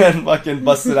 and then fucking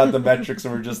busted out the metrics,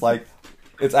 and we're just like,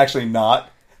 it's actually not,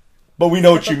 but we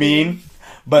know what you mean,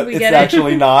 but it's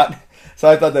actually not. So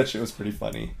I thought that shit was pretty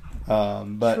funny.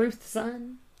 But Truth,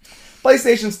 son.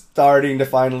 PlayStation's starting to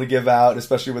finally give out,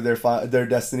 especially with their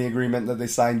Destiny agreement that they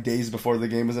signed days before the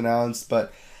game was announced.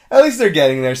 But at least they're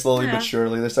getting there slowly but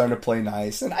surely. They're starting to play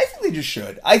nice, and I think they just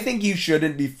should. I think you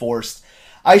shouldn't be forced.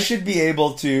 I should be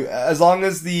able to, as long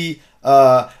as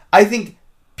I think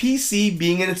PC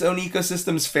being in its own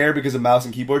ecosystem is fair because of mouse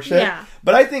and keyboard shit. Yeah.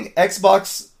 But I think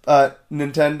Xbox,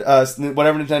 Nintendo,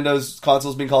 whatever Nintendo's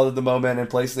console is being called at the moment, and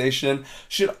PlayStation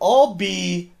should all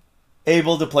be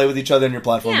able to play with each other in your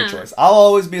platform of choice. I'll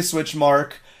always be a Switch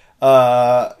mark.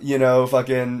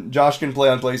 Fucking Josh can play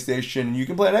on PlayStation, and you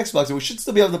can play on Xbox, and we should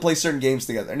still be able to play certain games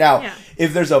together. Now,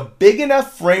 if there's a big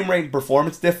enough frame rate and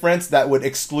performance difference that would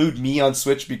exclude me on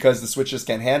Switch because the Switch just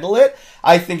can't handle it,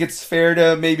 I think it's fair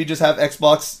to maybe just have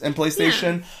Xbox and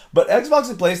PlayStation. But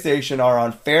Xbox and PlayStation are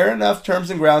on fair enough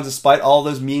terms and grounds, despite all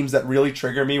those memes that really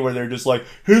trigger me, where they're just like,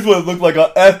 here's what it looked like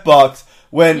on Xbox,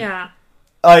 when,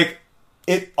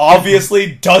 it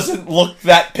obviously doesn't look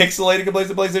that pixelated compared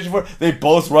to PlayStation 4. They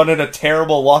both run at a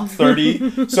terrible lock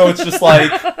 30. So it's just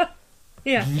like,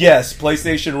 yes,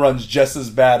 PlayStation runs just as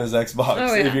bad as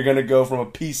Xbox if you're going to go from a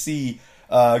PC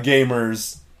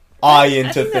gamer's eye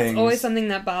into things. That's always something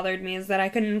that bothered me, is that I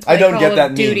couldn't play Call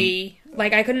of Duty.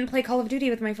 Like, I couldn't play Call of Duty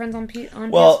with my friends on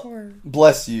PS4.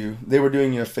 Bless you. They were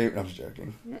doing you a favor. I'm just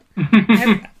joking.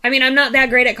 I mean, I'm not that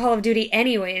great at Call of Duty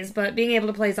anyways, but being able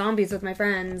to play zombies with my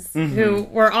friends, who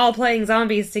were all playing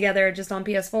zombies together just on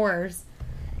PS4s.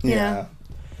 Yeah.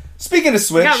 Speaking of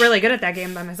Switch... I got really good at that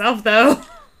game by myself, though.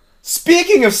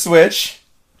 Speaking of Switch...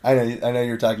 I know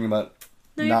you're talking about...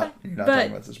 You're not talking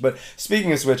about Switch. But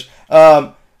speaking of Switch...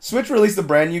 Switch released a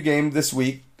brand new game this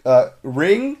week.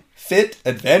 Ring Fit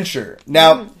Adventure.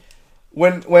 Now,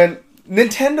 when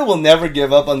Nintendo will never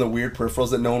give up on the weird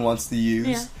peripherals that no one wants to use.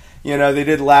 Yeah. You know, they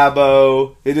did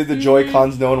Labo, they did the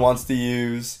Joy-Cons no one wants to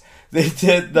use. They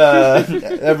did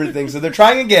the everything. So they're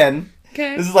trying again.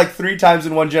 Okay. This is like 3 times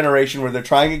in one generation where they're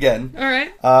trying again. All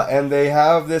right. And they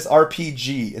have this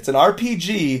RPG. It's an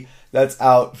RPG that's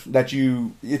out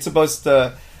it's supposed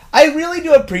to... I really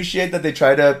do appreciate that they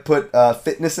try to put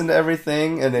fitness into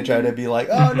everything, and they try to be like,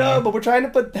 oh no, but we're trying to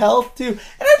put health too. And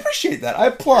I appreciate that. I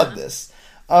applaud this.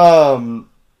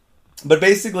 But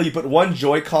basically, you put one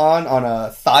Joy-Con on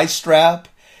a thigh strap,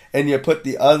 and you put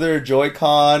the other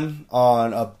Joy-Con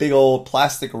on a big old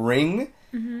plastic ring,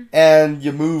 and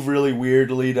you move really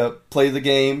weirdly to play the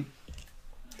game.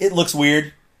 It looks weird.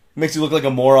 It makes you look like a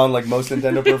moron, like most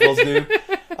Nintendo peripherals do.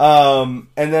 And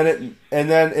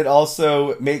then it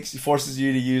also forces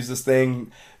you to use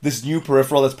this new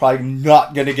peripheral that's probably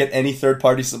not going to get any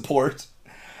third-party support.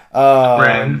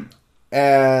 Yeah,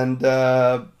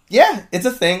 it's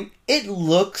a thing. It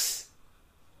looks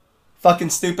fucking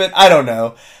stupid. I don't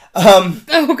know.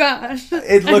 Oh gosh.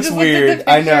 It looks weird.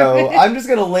 I know. I'm just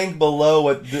going to link below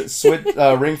what the Switch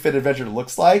Ring Fit Adventure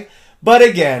looks like. But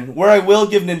again, where I will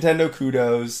give Nintendo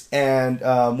kudos, and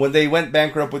when they went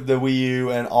bankrupt with the Wii U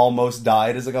and almost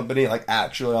died as a company, like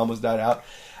actually almost died out,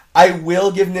 I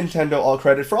will give Nintendo all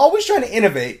credit for always trying to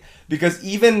innovate, because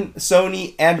even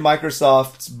Sony and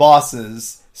Microsoft's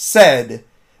bosses said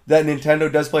that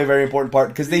Nintendo does play a very important part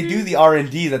because they do the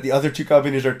R&D that the other two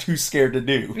companies are too scared to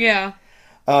do. Yeah.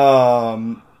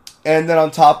 And then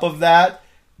on top of that,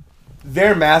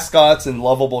 their mascots and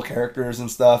lovable characters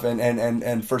and stuff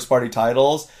and first-party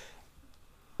titles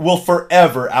will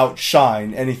forever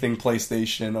outshine anything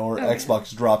PlayStation or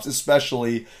Xbox drops,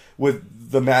 especially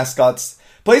with the mascots.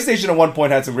 PlayStation at one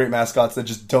point had some great mascots that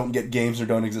just don't get games or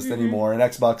don't exist anymore, and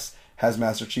Xbox has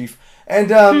Master Chief. And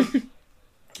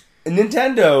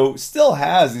Nintendo still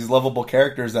has these lovable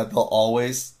characters that they'll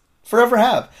always, forever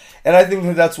have. And I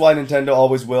think that's why Nintendo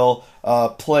always will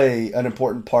play an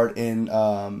important part in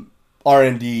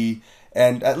R&D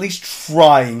and at least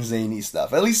trying zany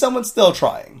stuff. At least someone's still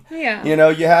trying. Yeah. You know,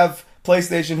 you have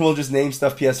PlayStation who will just name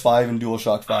stuff PS5 and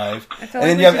DualShock 5. And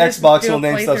then you have Xbox who will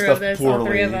name stuff poorly. All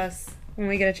three of us, when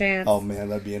we get a chance. Oh man,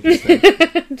 that'd be interesting.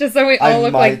 Just so we all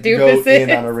look like doofuses. I might go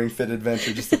in on a Ring Fit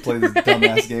adventure just to play this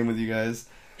dumbass game with you guys.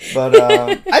 But, I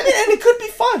mean, and it could be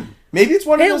fun. Maybe it's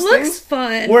one of those things. It looks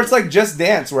fun. Where it's like Just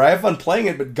Dance, where I have fun playing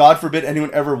it, but God forbid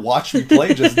anyone ever watch me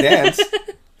play Just Dance.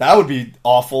 That would be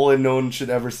awful, and no one should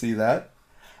ever see that.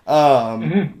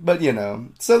 But, you know,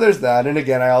 so there's that. And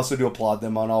again, I also do applaud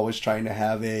them on always trying to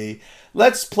have a,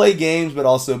 let's play games, but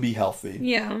also be healthy.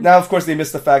 Yeah. Now, of course, they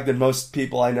miss the fact that most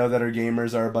people I know that are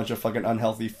gamers are a bunch of fucking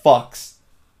unhealthy fucks.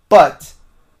 But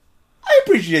I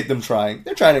appreciate them trying.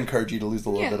 They're trying to encourage you to lose a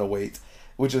little bit of weight,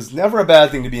 which is never a bad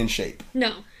thing to be in shape.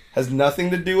 No. Has nothing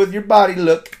to do with your body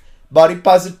look. Body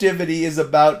positivity is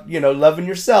about, you know, loving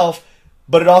yourself,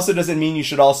 but it also doesn't mean you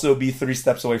should also be 3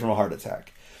 steps away from a heart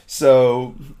attack.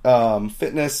 So,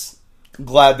 fitness,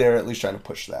 glad they're at least trying to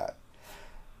push that.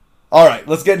 Alright,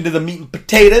 let's get into the meat and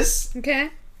potatoes.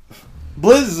 Okay.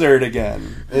 Blizzard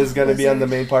again is going to be on the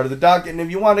main part of the docket, and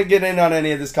if you want to get in on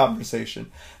any of this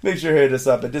conversation, make sure to hit us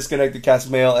up at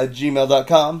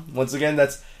disconnectedcastmail@gmail.com. Once again,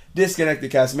 that's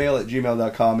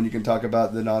disconnectedcastmail@gmail.com, and you can talk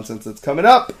about the nonsense that's coming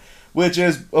up, which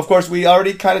is, of course, we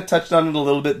already kind of touched on it a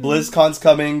little bit. BlizzCon's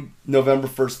coming November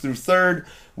 1st through 3rd.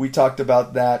 We talked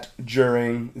about that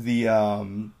during the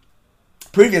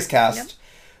previous cast. Yep.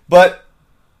 But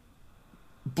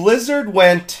Blizzard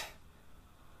went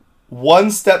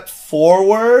one step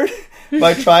forward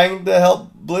by trying to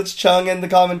help Blitzchung and the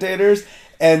commentators,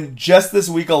 and just this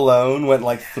week alone went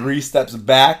like 3 steps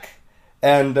back.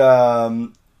 And,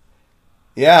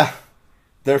 yeah,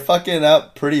 they're fucking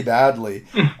up pretty badly.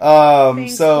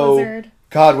 Thanks, so, Blizzard.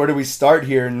 God, where do we start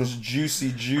here in this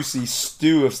juicy, juicy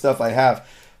stew of stuff I have?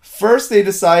 First, they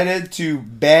decided to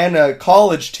ban a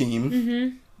college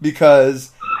team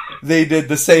because they did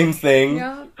the same thing.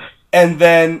 Yeah. And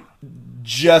then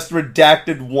just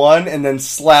redacted one and then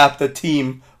slapped the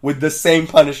team with the same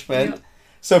punishment. Yep.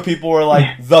 So people were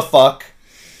like, the fuck?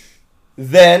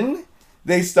 Then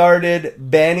they started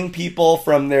banning people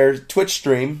from their Twitch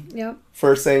stream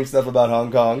for saying stuff about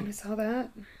Hong Kong. I saw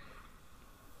that.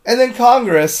 And then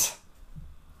Congress,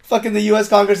 fucking the U.S.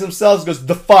 Congress themselves goes,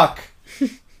 the fuck?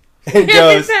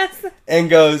 And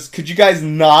goes, could you guys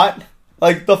not?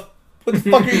 Like, what the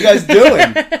fuck are you guys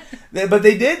doing? But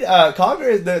they did,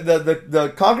 Congress,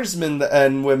 the congressmen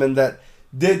and women that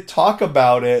did talk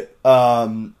about it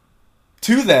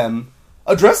to them,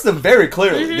 addressed them very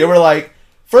clearly. They were like,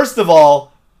 first of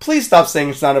all, please stop saying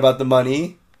it's not about the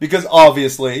money, because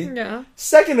obviously. Yeah.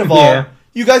 Second of all,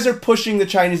 you guys are pushing the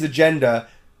Chinese agenda,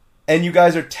 and you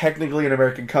guys are technically an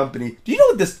American company. Do you know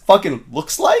what this fucking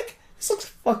looks like? This looks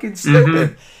fucking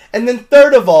stupid. And then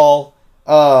third of all,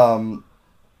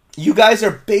 you guys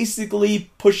are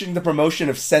basically pushing the promotion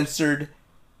of censored.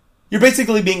 You're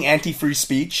basically being anti-free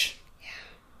speech,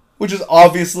 which is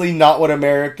obviously not what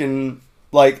American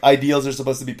ideals are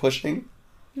supposed to be pushing.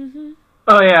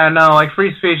 Oh yeah, no, like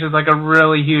free speech is like a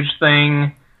really huge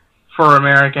thing for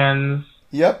Americans.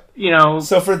 Yep. You know,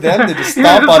 so for them to just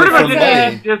stop on it for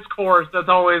money. Discourse that's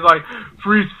always like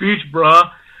free speech,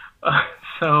 bruh.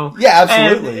 So yeah,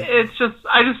 absolutely. And it's just,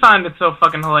 I just find it so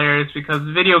fucking hilarious because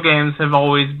video games have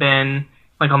always been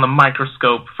like on the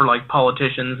microscope for like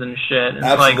politicians and shit. And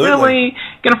it's like, really,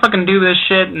 gonna fucking do this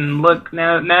shit? And look,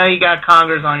 now you got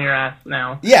Congress on your ass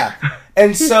now. Yeah,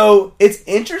 and so it's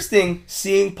interesting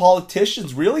seeing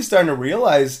politicians really starting to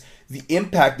realize the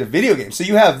impact of video games. So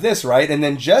you have this, right, and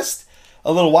then just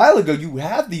a little while ago, you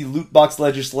have the loot box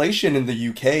legislation in the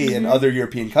UK and other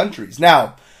European countries.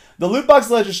 Now, the loot box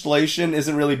legislation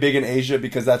isn't really big in Asia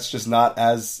because that's just not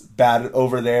as bad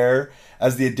over there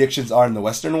as the addictions are in the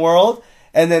Western world.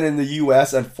 And then in the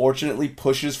US, unfortunately,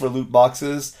 pushes for loot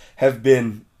boxes have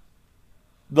been...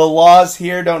 The laws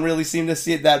here don't really seem to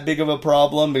see it that big of a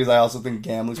problem because I also think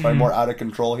gambling's probably more out of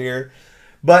control here.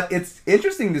 But it's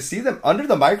interesting to see them under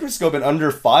the microscope and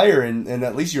under fire in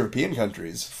at least European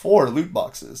countries for loot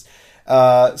boxes.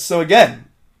 So again,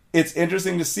 it's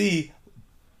interesting to see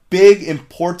big,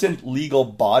 important legal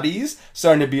bodies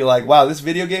starting to be like, wow, this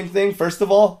video game thing, first of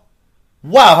all,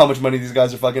 wow, how much money these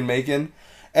guys are fucking making.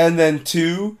 And then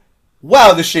two,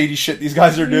 wow, the shady shit these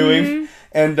guys are doing.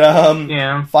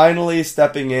 And finally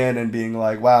stepping in and being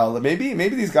like, wow, maybe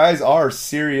these guys are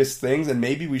serious things and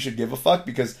maybe we should give a fuck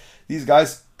because these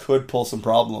guys could pull some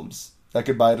problems that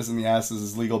could bite us in the asses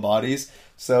as legal bodies.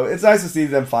 So it's nice to see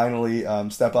them finally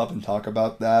step up and talk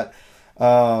about that.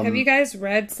 Have you guys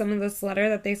read some of this letter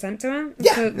that they sent to him?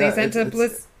 Yeah, They sent to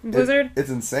Blizzard?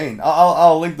 It's insane.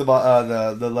 I'll link the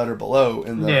letter below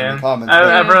in the comments.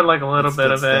 I've read like a little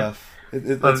bit of it.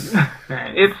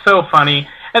 It's so funny.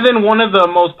 And then one of the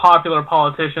most popular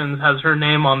politicians has her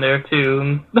name on there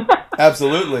too.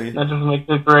 Absolutely. That just makes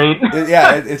it great.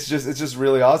 It's just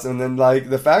really awesome. And then like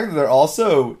the fact that they're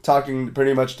also talking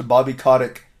pretty much to Bobby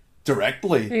Kotick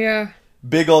directly. Yeah.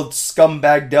 Big old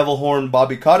scumbag devil horn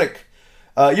Bobby Kotick.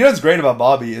 You know what's great about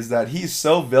Bobby is that he's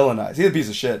so villainized. He's a piece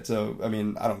of shit, so, I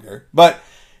mean, I don't care. But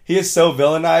he is so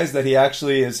villainized that he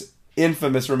actually is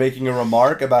infamous for making a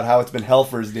remark about how it's been hell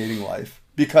for his dating life.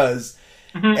 Because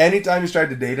anytime he's tried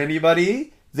to date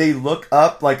anybody, they look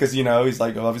up, like, because, you know, he's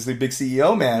like, obviously, big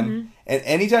CEO man. And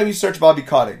anytime you search Bobby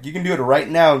Kotick, you can do it right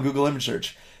now in Google image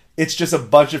search. It's just a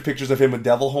bunch of pictures of him with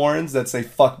devil horns that say,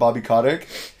 fuck Bobby Kotick.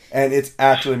 And it's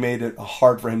actually made it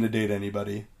hard for him to date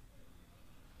anybody.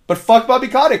 But fuck Bobby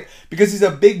Kotick, because he's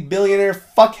a big billionaire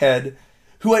fuckhead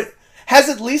who has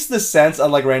at least the sense,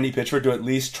 unlike Randy Pitchford, to at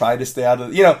least try to stay out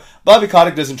of... You know, Bobby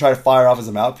Kotick doesn't try to fire off as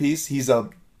a mouthpiece. He's a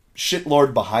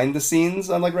shitlord behind the scenes,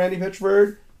 unlike Randy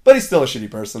Pitchford. But he's still a shitty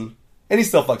person. And he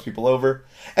still fucks people over.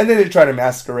 And then they try to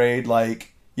masquerade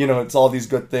like, you know, it's all these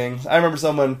good things. I remember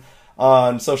someone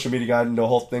on social media got into a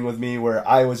whole thing with me where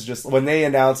I was just... When they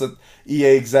announced that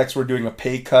EA execs were doing a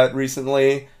pay cut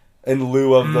recently... In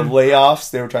lieu of the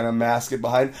layoffs, they were trying to mask it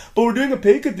behind. But we're doing a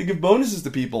pay cut to give bonuses to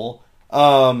people.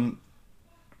 That's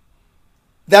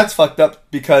fucked up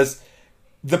because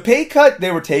the pay cut they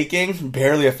were taking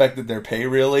barely affected their pay,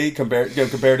 really,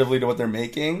 comparatively to what they're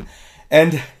making.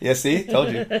 And, yeah, see?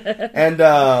 Told you. And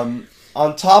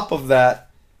on top of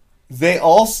that, they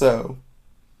also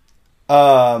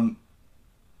didn't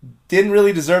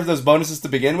really deserve those bonuses to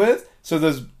begin with. So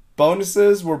those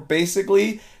bonuses were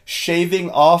basically... shaving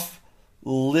off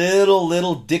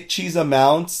little dick cheese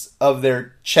amounts of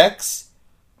their checks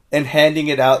and handing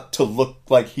it out to look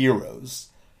like heroes.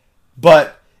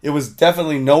 But it was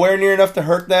definitely nowhere near enough to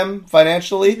hurt them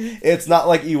financially. It's not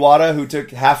like Iwata, who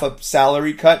took half a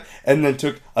salary cut and then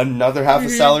took another half a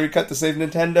salary cut to save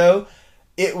Nintendo.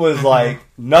 It was like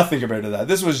nothing compared to that.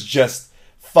 This was just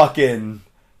fucking...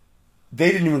 They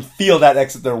didn't even feel that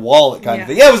exit their wallet kind of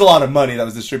thing. Yeah, it was a lot of money that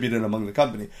was distributed among the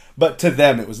company. But to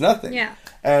them, it was nothing. Yeah.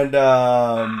 And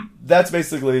that's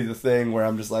basically the thing where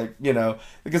I'm just like, you know,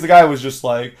 because the guy was just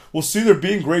like, well, see, they're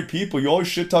being great people. You always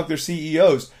shit talk their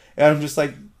CEOs. And I'm just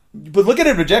like, but look at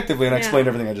it objectively. And I explained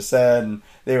everything I just said. And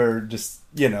they were just,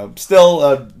 you know, still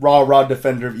a raw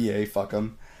defender of EA. Fuck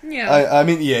them. Yeah. I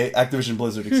mean EA, Activision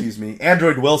Blizzard, excuse me.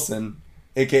 Android Wilson,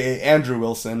 a.k.a. Andrew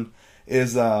Wilson,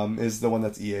 is the one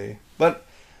that's EA. But,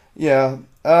 yeah.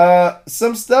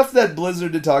 Some stuff that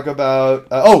Blizzard did talk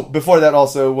about... before that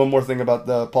also, one more thing about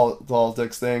the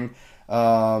politics thing.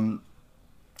 One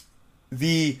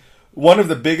of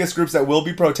the biggest groups that will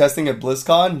be protesting at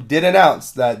BlizzCon did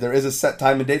announce that there is a set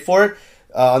time and date for it.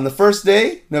 On the first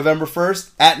day, November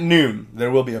 1st, at noon, there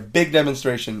will be a big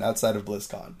demonstration outside of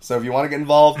BlizzCon. So if you want to get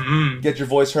involved, get your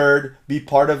voice heard, be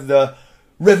part of the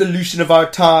revolution of our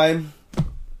time...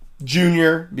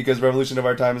 Junior, because Revolution of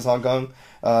Our Time is Hong Kong.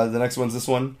 The next one's this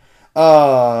one.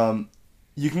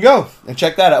 You can go and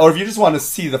check that out. Or if you just want to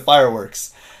see the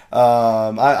fireworks,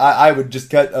 I would just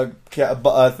get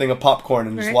a thing of popcorn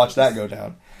and just watch that go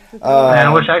down. Man,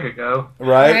 I wish I could go.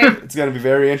 Right? It's going to be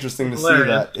very interesting to see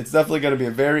that. It's definitely going to be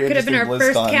a very interesting BlizzCon. Could have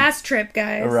been our first cast trip,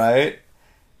 guys. Right?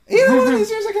 You know, one of these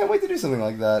years I can't wait to do something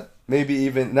like that. Maybe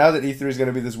even, now that E3 is going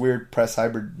to be this weird press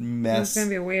hybrid mess. It's going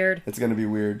to be weird. It's going to be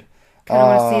weird. Kind of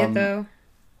want to see it, though.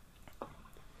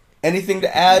 Anything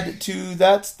to add to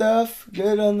that stuff?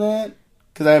 Good on that?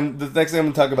 Because the next thing I'm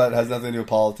going to talk about has nothing to do with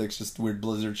politics, just weird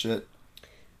Blizzard shit.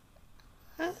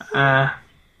 Yeah,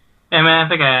 man, I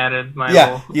think I added my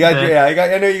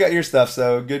I know you got your stuff,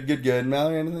 so good.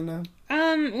 Mallory, anything now?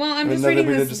 Well, I'm just reading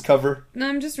this... Just cover? No,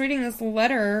 I'm just reading this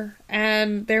letter,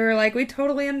 and they were like, we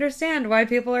totally understand why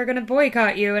people are going to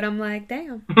boycott you, and I'm like,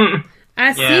 damn.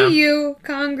 I see you,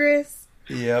 Congress.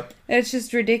 Yep. It's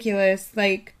just ridiculous.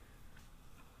 Like,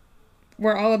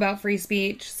 we're all about free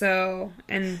speech, so...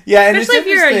 And and especially if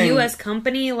you're a interesting- U.S.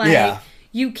 company, like... Yeah.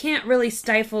 You can't really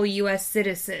stifle U.S.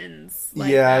 citizens. Like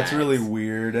yeah, that. it's really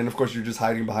weird. And of course, you're just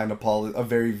hiding behind a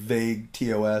very vague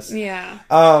TOS. Yeah.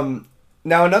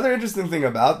 Now, another interesting thing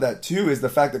about that, too, is the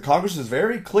fact that Congress is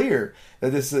very clear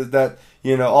that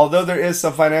although there is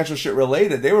some financial shit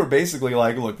related, they were basically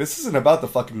like, look, this isn't about the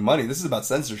fucking money. This is about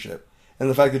censorship. And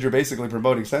the fact that you're basically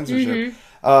promoting censorship.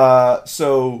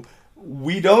 So...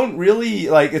 We don't really,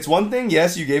 it's one thing,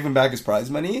 yes, you gave him back his prize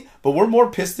money, but we're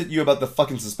more pissed at you about the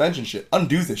fucking suspension shit.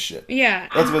 Undo this shit. Yeah.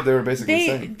 That's what they were basically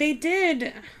saying. They did,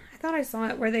 I thought I saw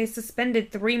it, where they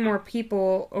suspended 3 more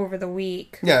people over the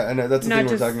week. Yeah, and that's the Not thing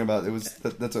just- we're talking about. It was,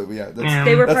 that's what, yeah.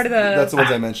 They were part of the... That's the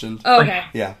ones I mentioned. Oh, okay.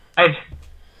 Yeah.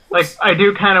 I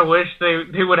do kind of wish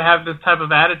they would have this type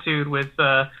of attitude with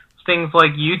things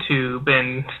like YouTube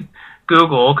and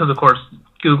Google, because of course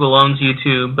Google owns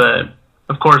YouTube, but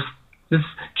of course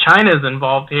China's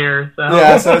involved here. So.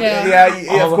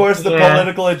 Yeah, of course the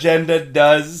political agenda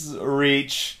does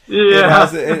reach. Yeah.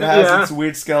 It has its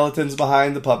weird skeletons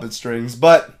behind the puppet strings,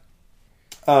 but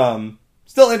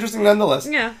still interesting nonetheless.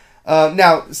 Yeah.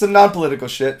 Now, some non-political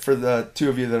shit for the 2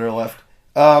 of you that are left.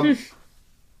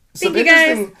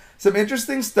 Some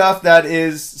interesting stuff that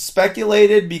is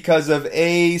speculated because of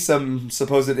A, some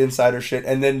supposed insider shit,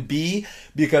 and then B,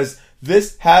 because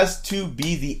this has to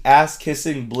be the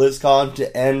ass-kissing BlizzCon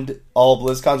to end all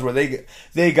BlizzCons, where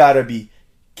they gotta be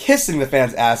kissing the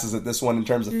fans' asses at this one in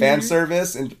terms of fan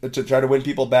service and to try to win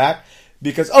people back.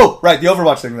 Because, the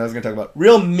Overwatch thing that I was gonna talk about.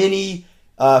 Real mini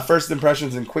first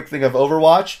impressions and quick thing of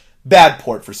Overwatch. Bad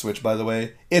port for Switch, by the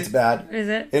way. It's bad. Is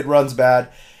it? It runs bad.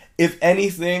 If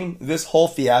anything, this whole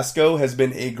fiasco has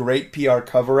been a great PR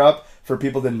cover-up for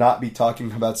people to not be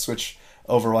talking about Switch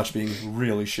Overwatch being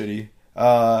really shitty.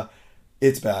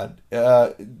 It's bad.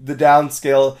 The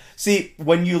downscale... See,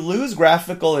 when you lose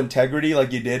graphical integrity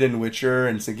like you did in Witcher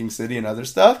and Sinking City and other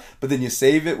stuff, but then you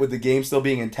save it with the game still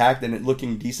being intact and it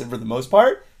looking decent for the most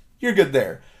part, you're good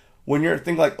there. When you're a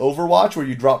thing like Overwatch, where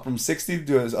you drop from 60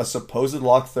 to a supposed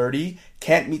lock 30,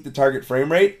 can't meet the target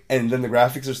frame rate, and then the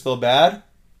graphics are still bad,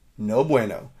 no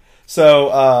bueno. So,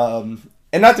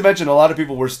 and not to mention, a lot of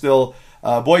people were still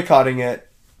boycotting it,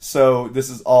 so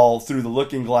this is all through the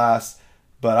looking glass.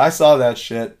 But I saw that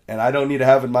shit, and I don't need to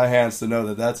have it in my hands to know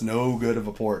that that's no good of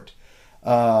a port.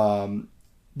 But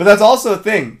that's also a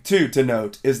thing, too, to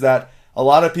note, is that a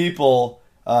lot of people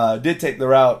did take the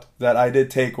route that I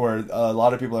did take, where a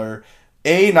lot of people are,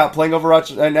 A, not playing Overwatch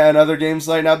and other games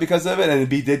right now because of it, and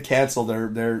B, did cancel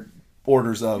their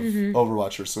orders of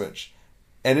Overwatch for Switch.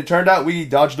 And it turned out we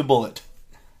dodged a bullet,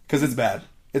 because it's bad.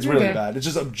 It's really bad. It's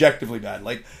just objectively bad.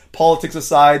 Like, politics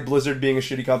aside, Blizzard being a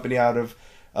shitty company out of...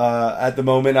 at the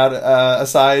moment,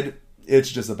 aside, it's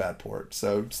just a bad port.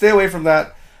 So stay away from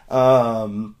that.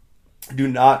 Do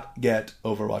not get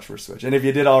Overwatch for Switch. And if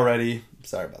you did already,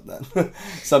 sorry about that.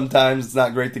 Sometimes it's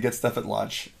not great to get stuff at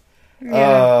launch.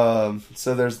 Yeah.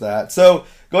 So there's that. So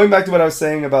going back to what I was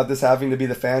saying about this having to be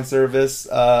the fan service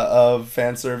of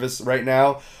fan service right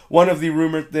now, one of the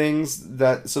rumored things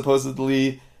that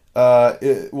supposedly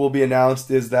it will be announced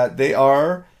is that they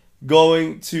are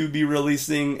going to be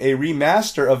releasing a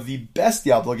remaster of the best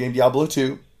Diablo game, Diablo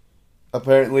 2.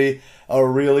 Apparently, a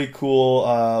really cool,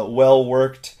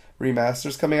 well-worked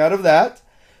remaster's coming out of that.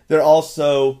 They're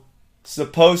also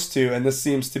supposed to, and this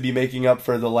seems to be making up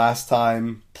for the last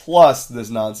time, plus this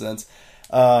nonsense,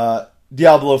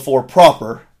 Diablo 4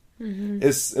 proper.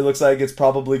 It looks like it's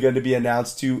probably going to be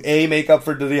announced to, A, make up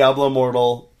for the Diablo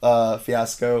Immortal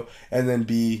fiasco, and then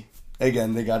B,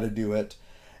 again, they got to do it.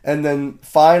 And then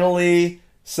finally,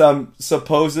 some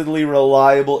supposedly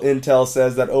reliable intel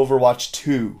says that Overwatch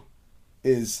 2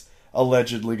 is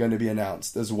allegedly going to be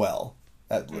announced as well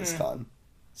at BlizzCon.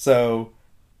 So,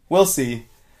 we'll see.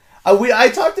 I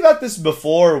talked about this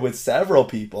before with several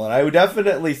people, and I would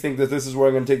definitely think that this is where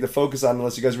I'm going to take the focus on,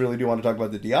 unless you guys really do want to talk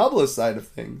about the Diablo side of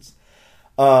things.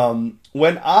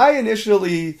 When I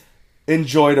initially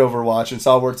enjoyed Overwatch and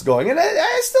saw where it's going, and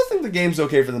I still think the game's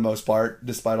okay for the most part,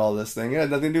 despite all this thing. It had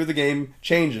nothing to do with the game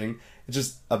changing. It's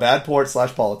just a bad port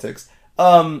 / politics.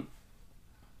 I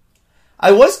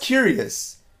was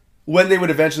curious when they would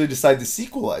eventually decide to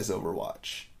sequelize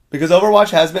Overwatch, because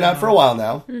Overwatch has been out for a while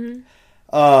now.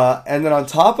 And then on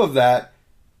top of that,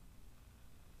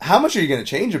 how much are you going to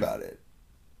change about it?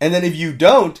 And then if you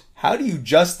don't, how do you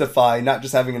justify not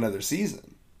just having another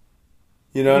season?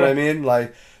 You know what I mean?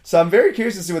 So I'm very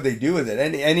curious to see what they do with it.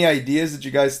 Any ideas that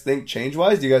you guys think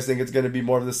change-wise? Do you guys think it's going to be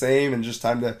more of the same and just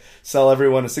time to sell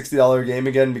everyone a $60 game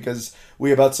again because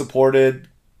we about supported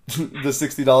the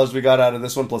 $60 we got out of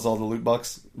this one plus all the loot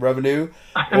box revenue,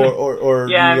 or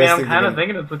yeah, I do mean, you guys I'm kind of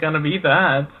thinking it's going to be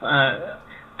that.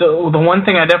 The one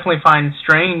thing I definitely find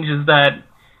strange is that,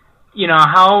 you know,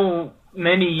 how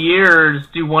many years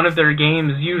do one of their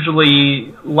games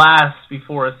usually last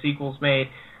before a sequel's made?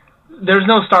 There's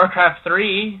no StarCraft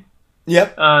 3.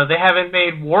 Yep. They haven't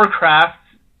made Warcraft,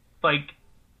 like,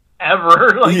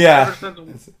 ever. Like, yeah. ever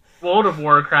since World of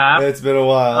Warcraft. It's been a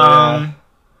while, yeah.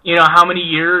 You know, how many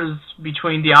years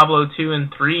between Diablo 2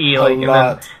 and 3? Like, and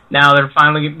then now they're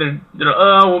finally,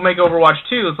 we'll make Overwatch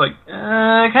 2. It's like,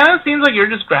 it kind of seems like you're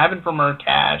just grabbing from our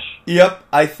cash. Yep,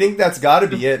 I think that's got to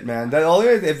be it, man. That only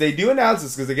if they do announce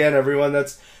this, because again, everyone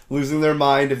that's losing their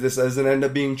mind if this doesn't end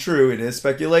up being true, it is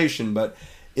speculation. But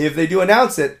if they do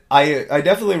announce it, I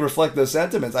definitely reflect those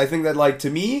sentiments. I think that, like,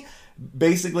 to me,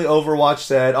 basically Overwatch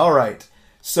said, all right,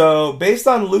 so based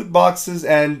on loot boxes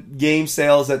and game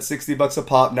sales at $60 a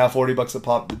pop, now $40 a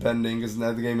pop, depending, because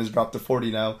now the game has dropped to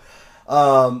 $40 now.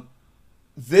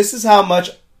 This is how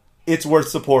much it's worth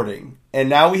supporting, and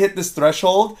now we hit this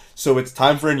threshold, so it's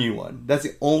time for a new one. That's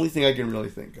the only thing I can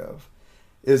really think of,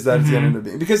 is that it's going to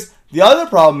be, because the other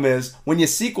problem is when you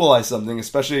sequelize something,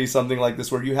 especially something like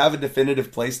this where you have a definitive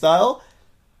playstyle.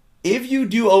 If you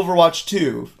do Overwatch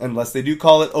 2, unless they do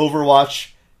call it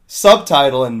Overwatch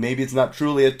subtitle, and maybe it's not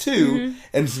truly a 2,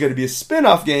 and it's going to be a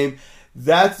spin-off game,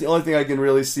 that's the only thing I can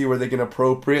really see where they can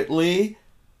appropriately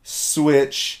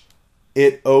switch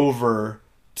it over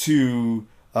to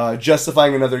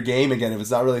justifying another game, again, if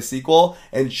it's not really a sequel,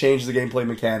 and change the gameplay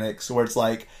mechanics, where it's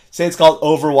like, say it's called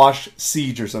Overwatch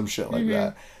Siege or some shit like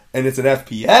that, and it's an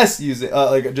FPS, using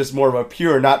like just more of a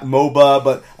pure, not MOBA,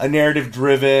 but a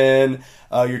narrative-driven,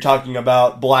 you're talking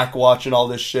about Blackwatch and all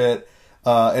this shit,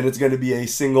 and it's going to be a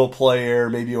single player,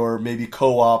 maybe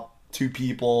co-op, 2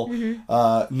 people,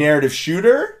 narrative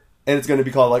shooter, and it's going to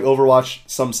be called like Overwatch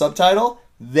some subtitle,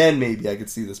 then maybe I could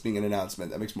see this being an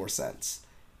announcement. That makes more sense.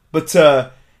 But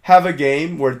to have a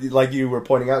game where, like you were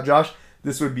pointing out, Josh,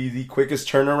 this would be the quickest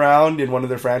turnaround in one of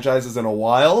their franchises in a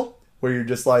while, where you're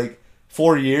just like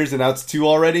 4 years and now it's 2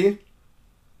 already.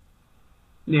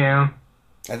 Yeah.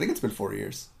 I think it's been 4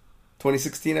 years.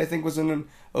 2016, I think, was when an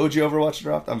OG Overwatch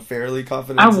dropped. I'm fairly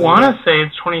confident. I want to say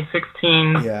it's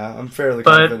 2016. Yeah, I'm fairly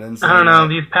but confident. I don't know.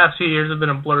 These past few years have been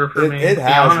a blur for me. It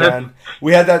has, man.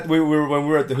 We had that. When we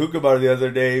were at the hookah bar the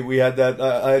other day, we had that.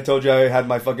 I told you I had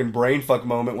my fucking brain fuck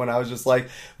moment when I was just like,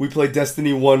 we played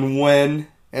Destiny 1 when,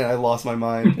 and I lost my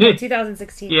mind.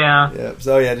 2016. Yeah. Yep.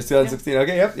 So yeah, just 2016.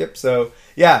 Okay. Yep. So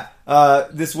yeah,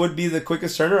 this would be the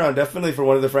quickest turnaround, definitely, for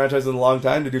one of the franchises in a long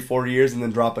time to do 4 years and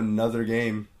then drop another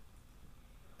game.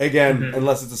 Again,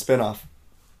 unless it's a spin-off.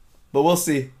 But we'll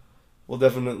see. We'll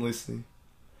definitely see.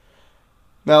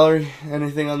 Mallory,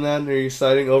 anything on that? Are you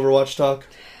exciting Overwatch talk?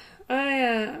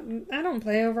 I don't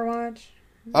play Overwatch.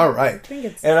 All right. I think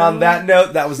it's and on that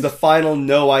note, that was the final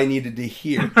no I needed to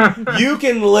hear. You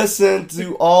can listen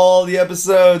to all the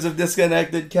episodes of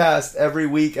Disconnected Cast every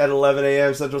week at 11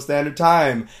 a.m. Central Standard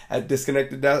Time at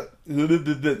Disconnected.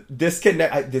 This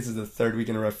is the third week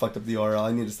in a row I fucked up the URL.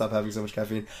 I need to stop having so much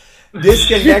caffeine.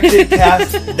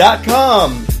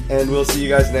 DisconnectedCast.com. And we'll see you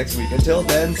guys next week. Until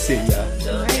then, see ya.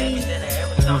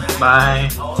 Bye.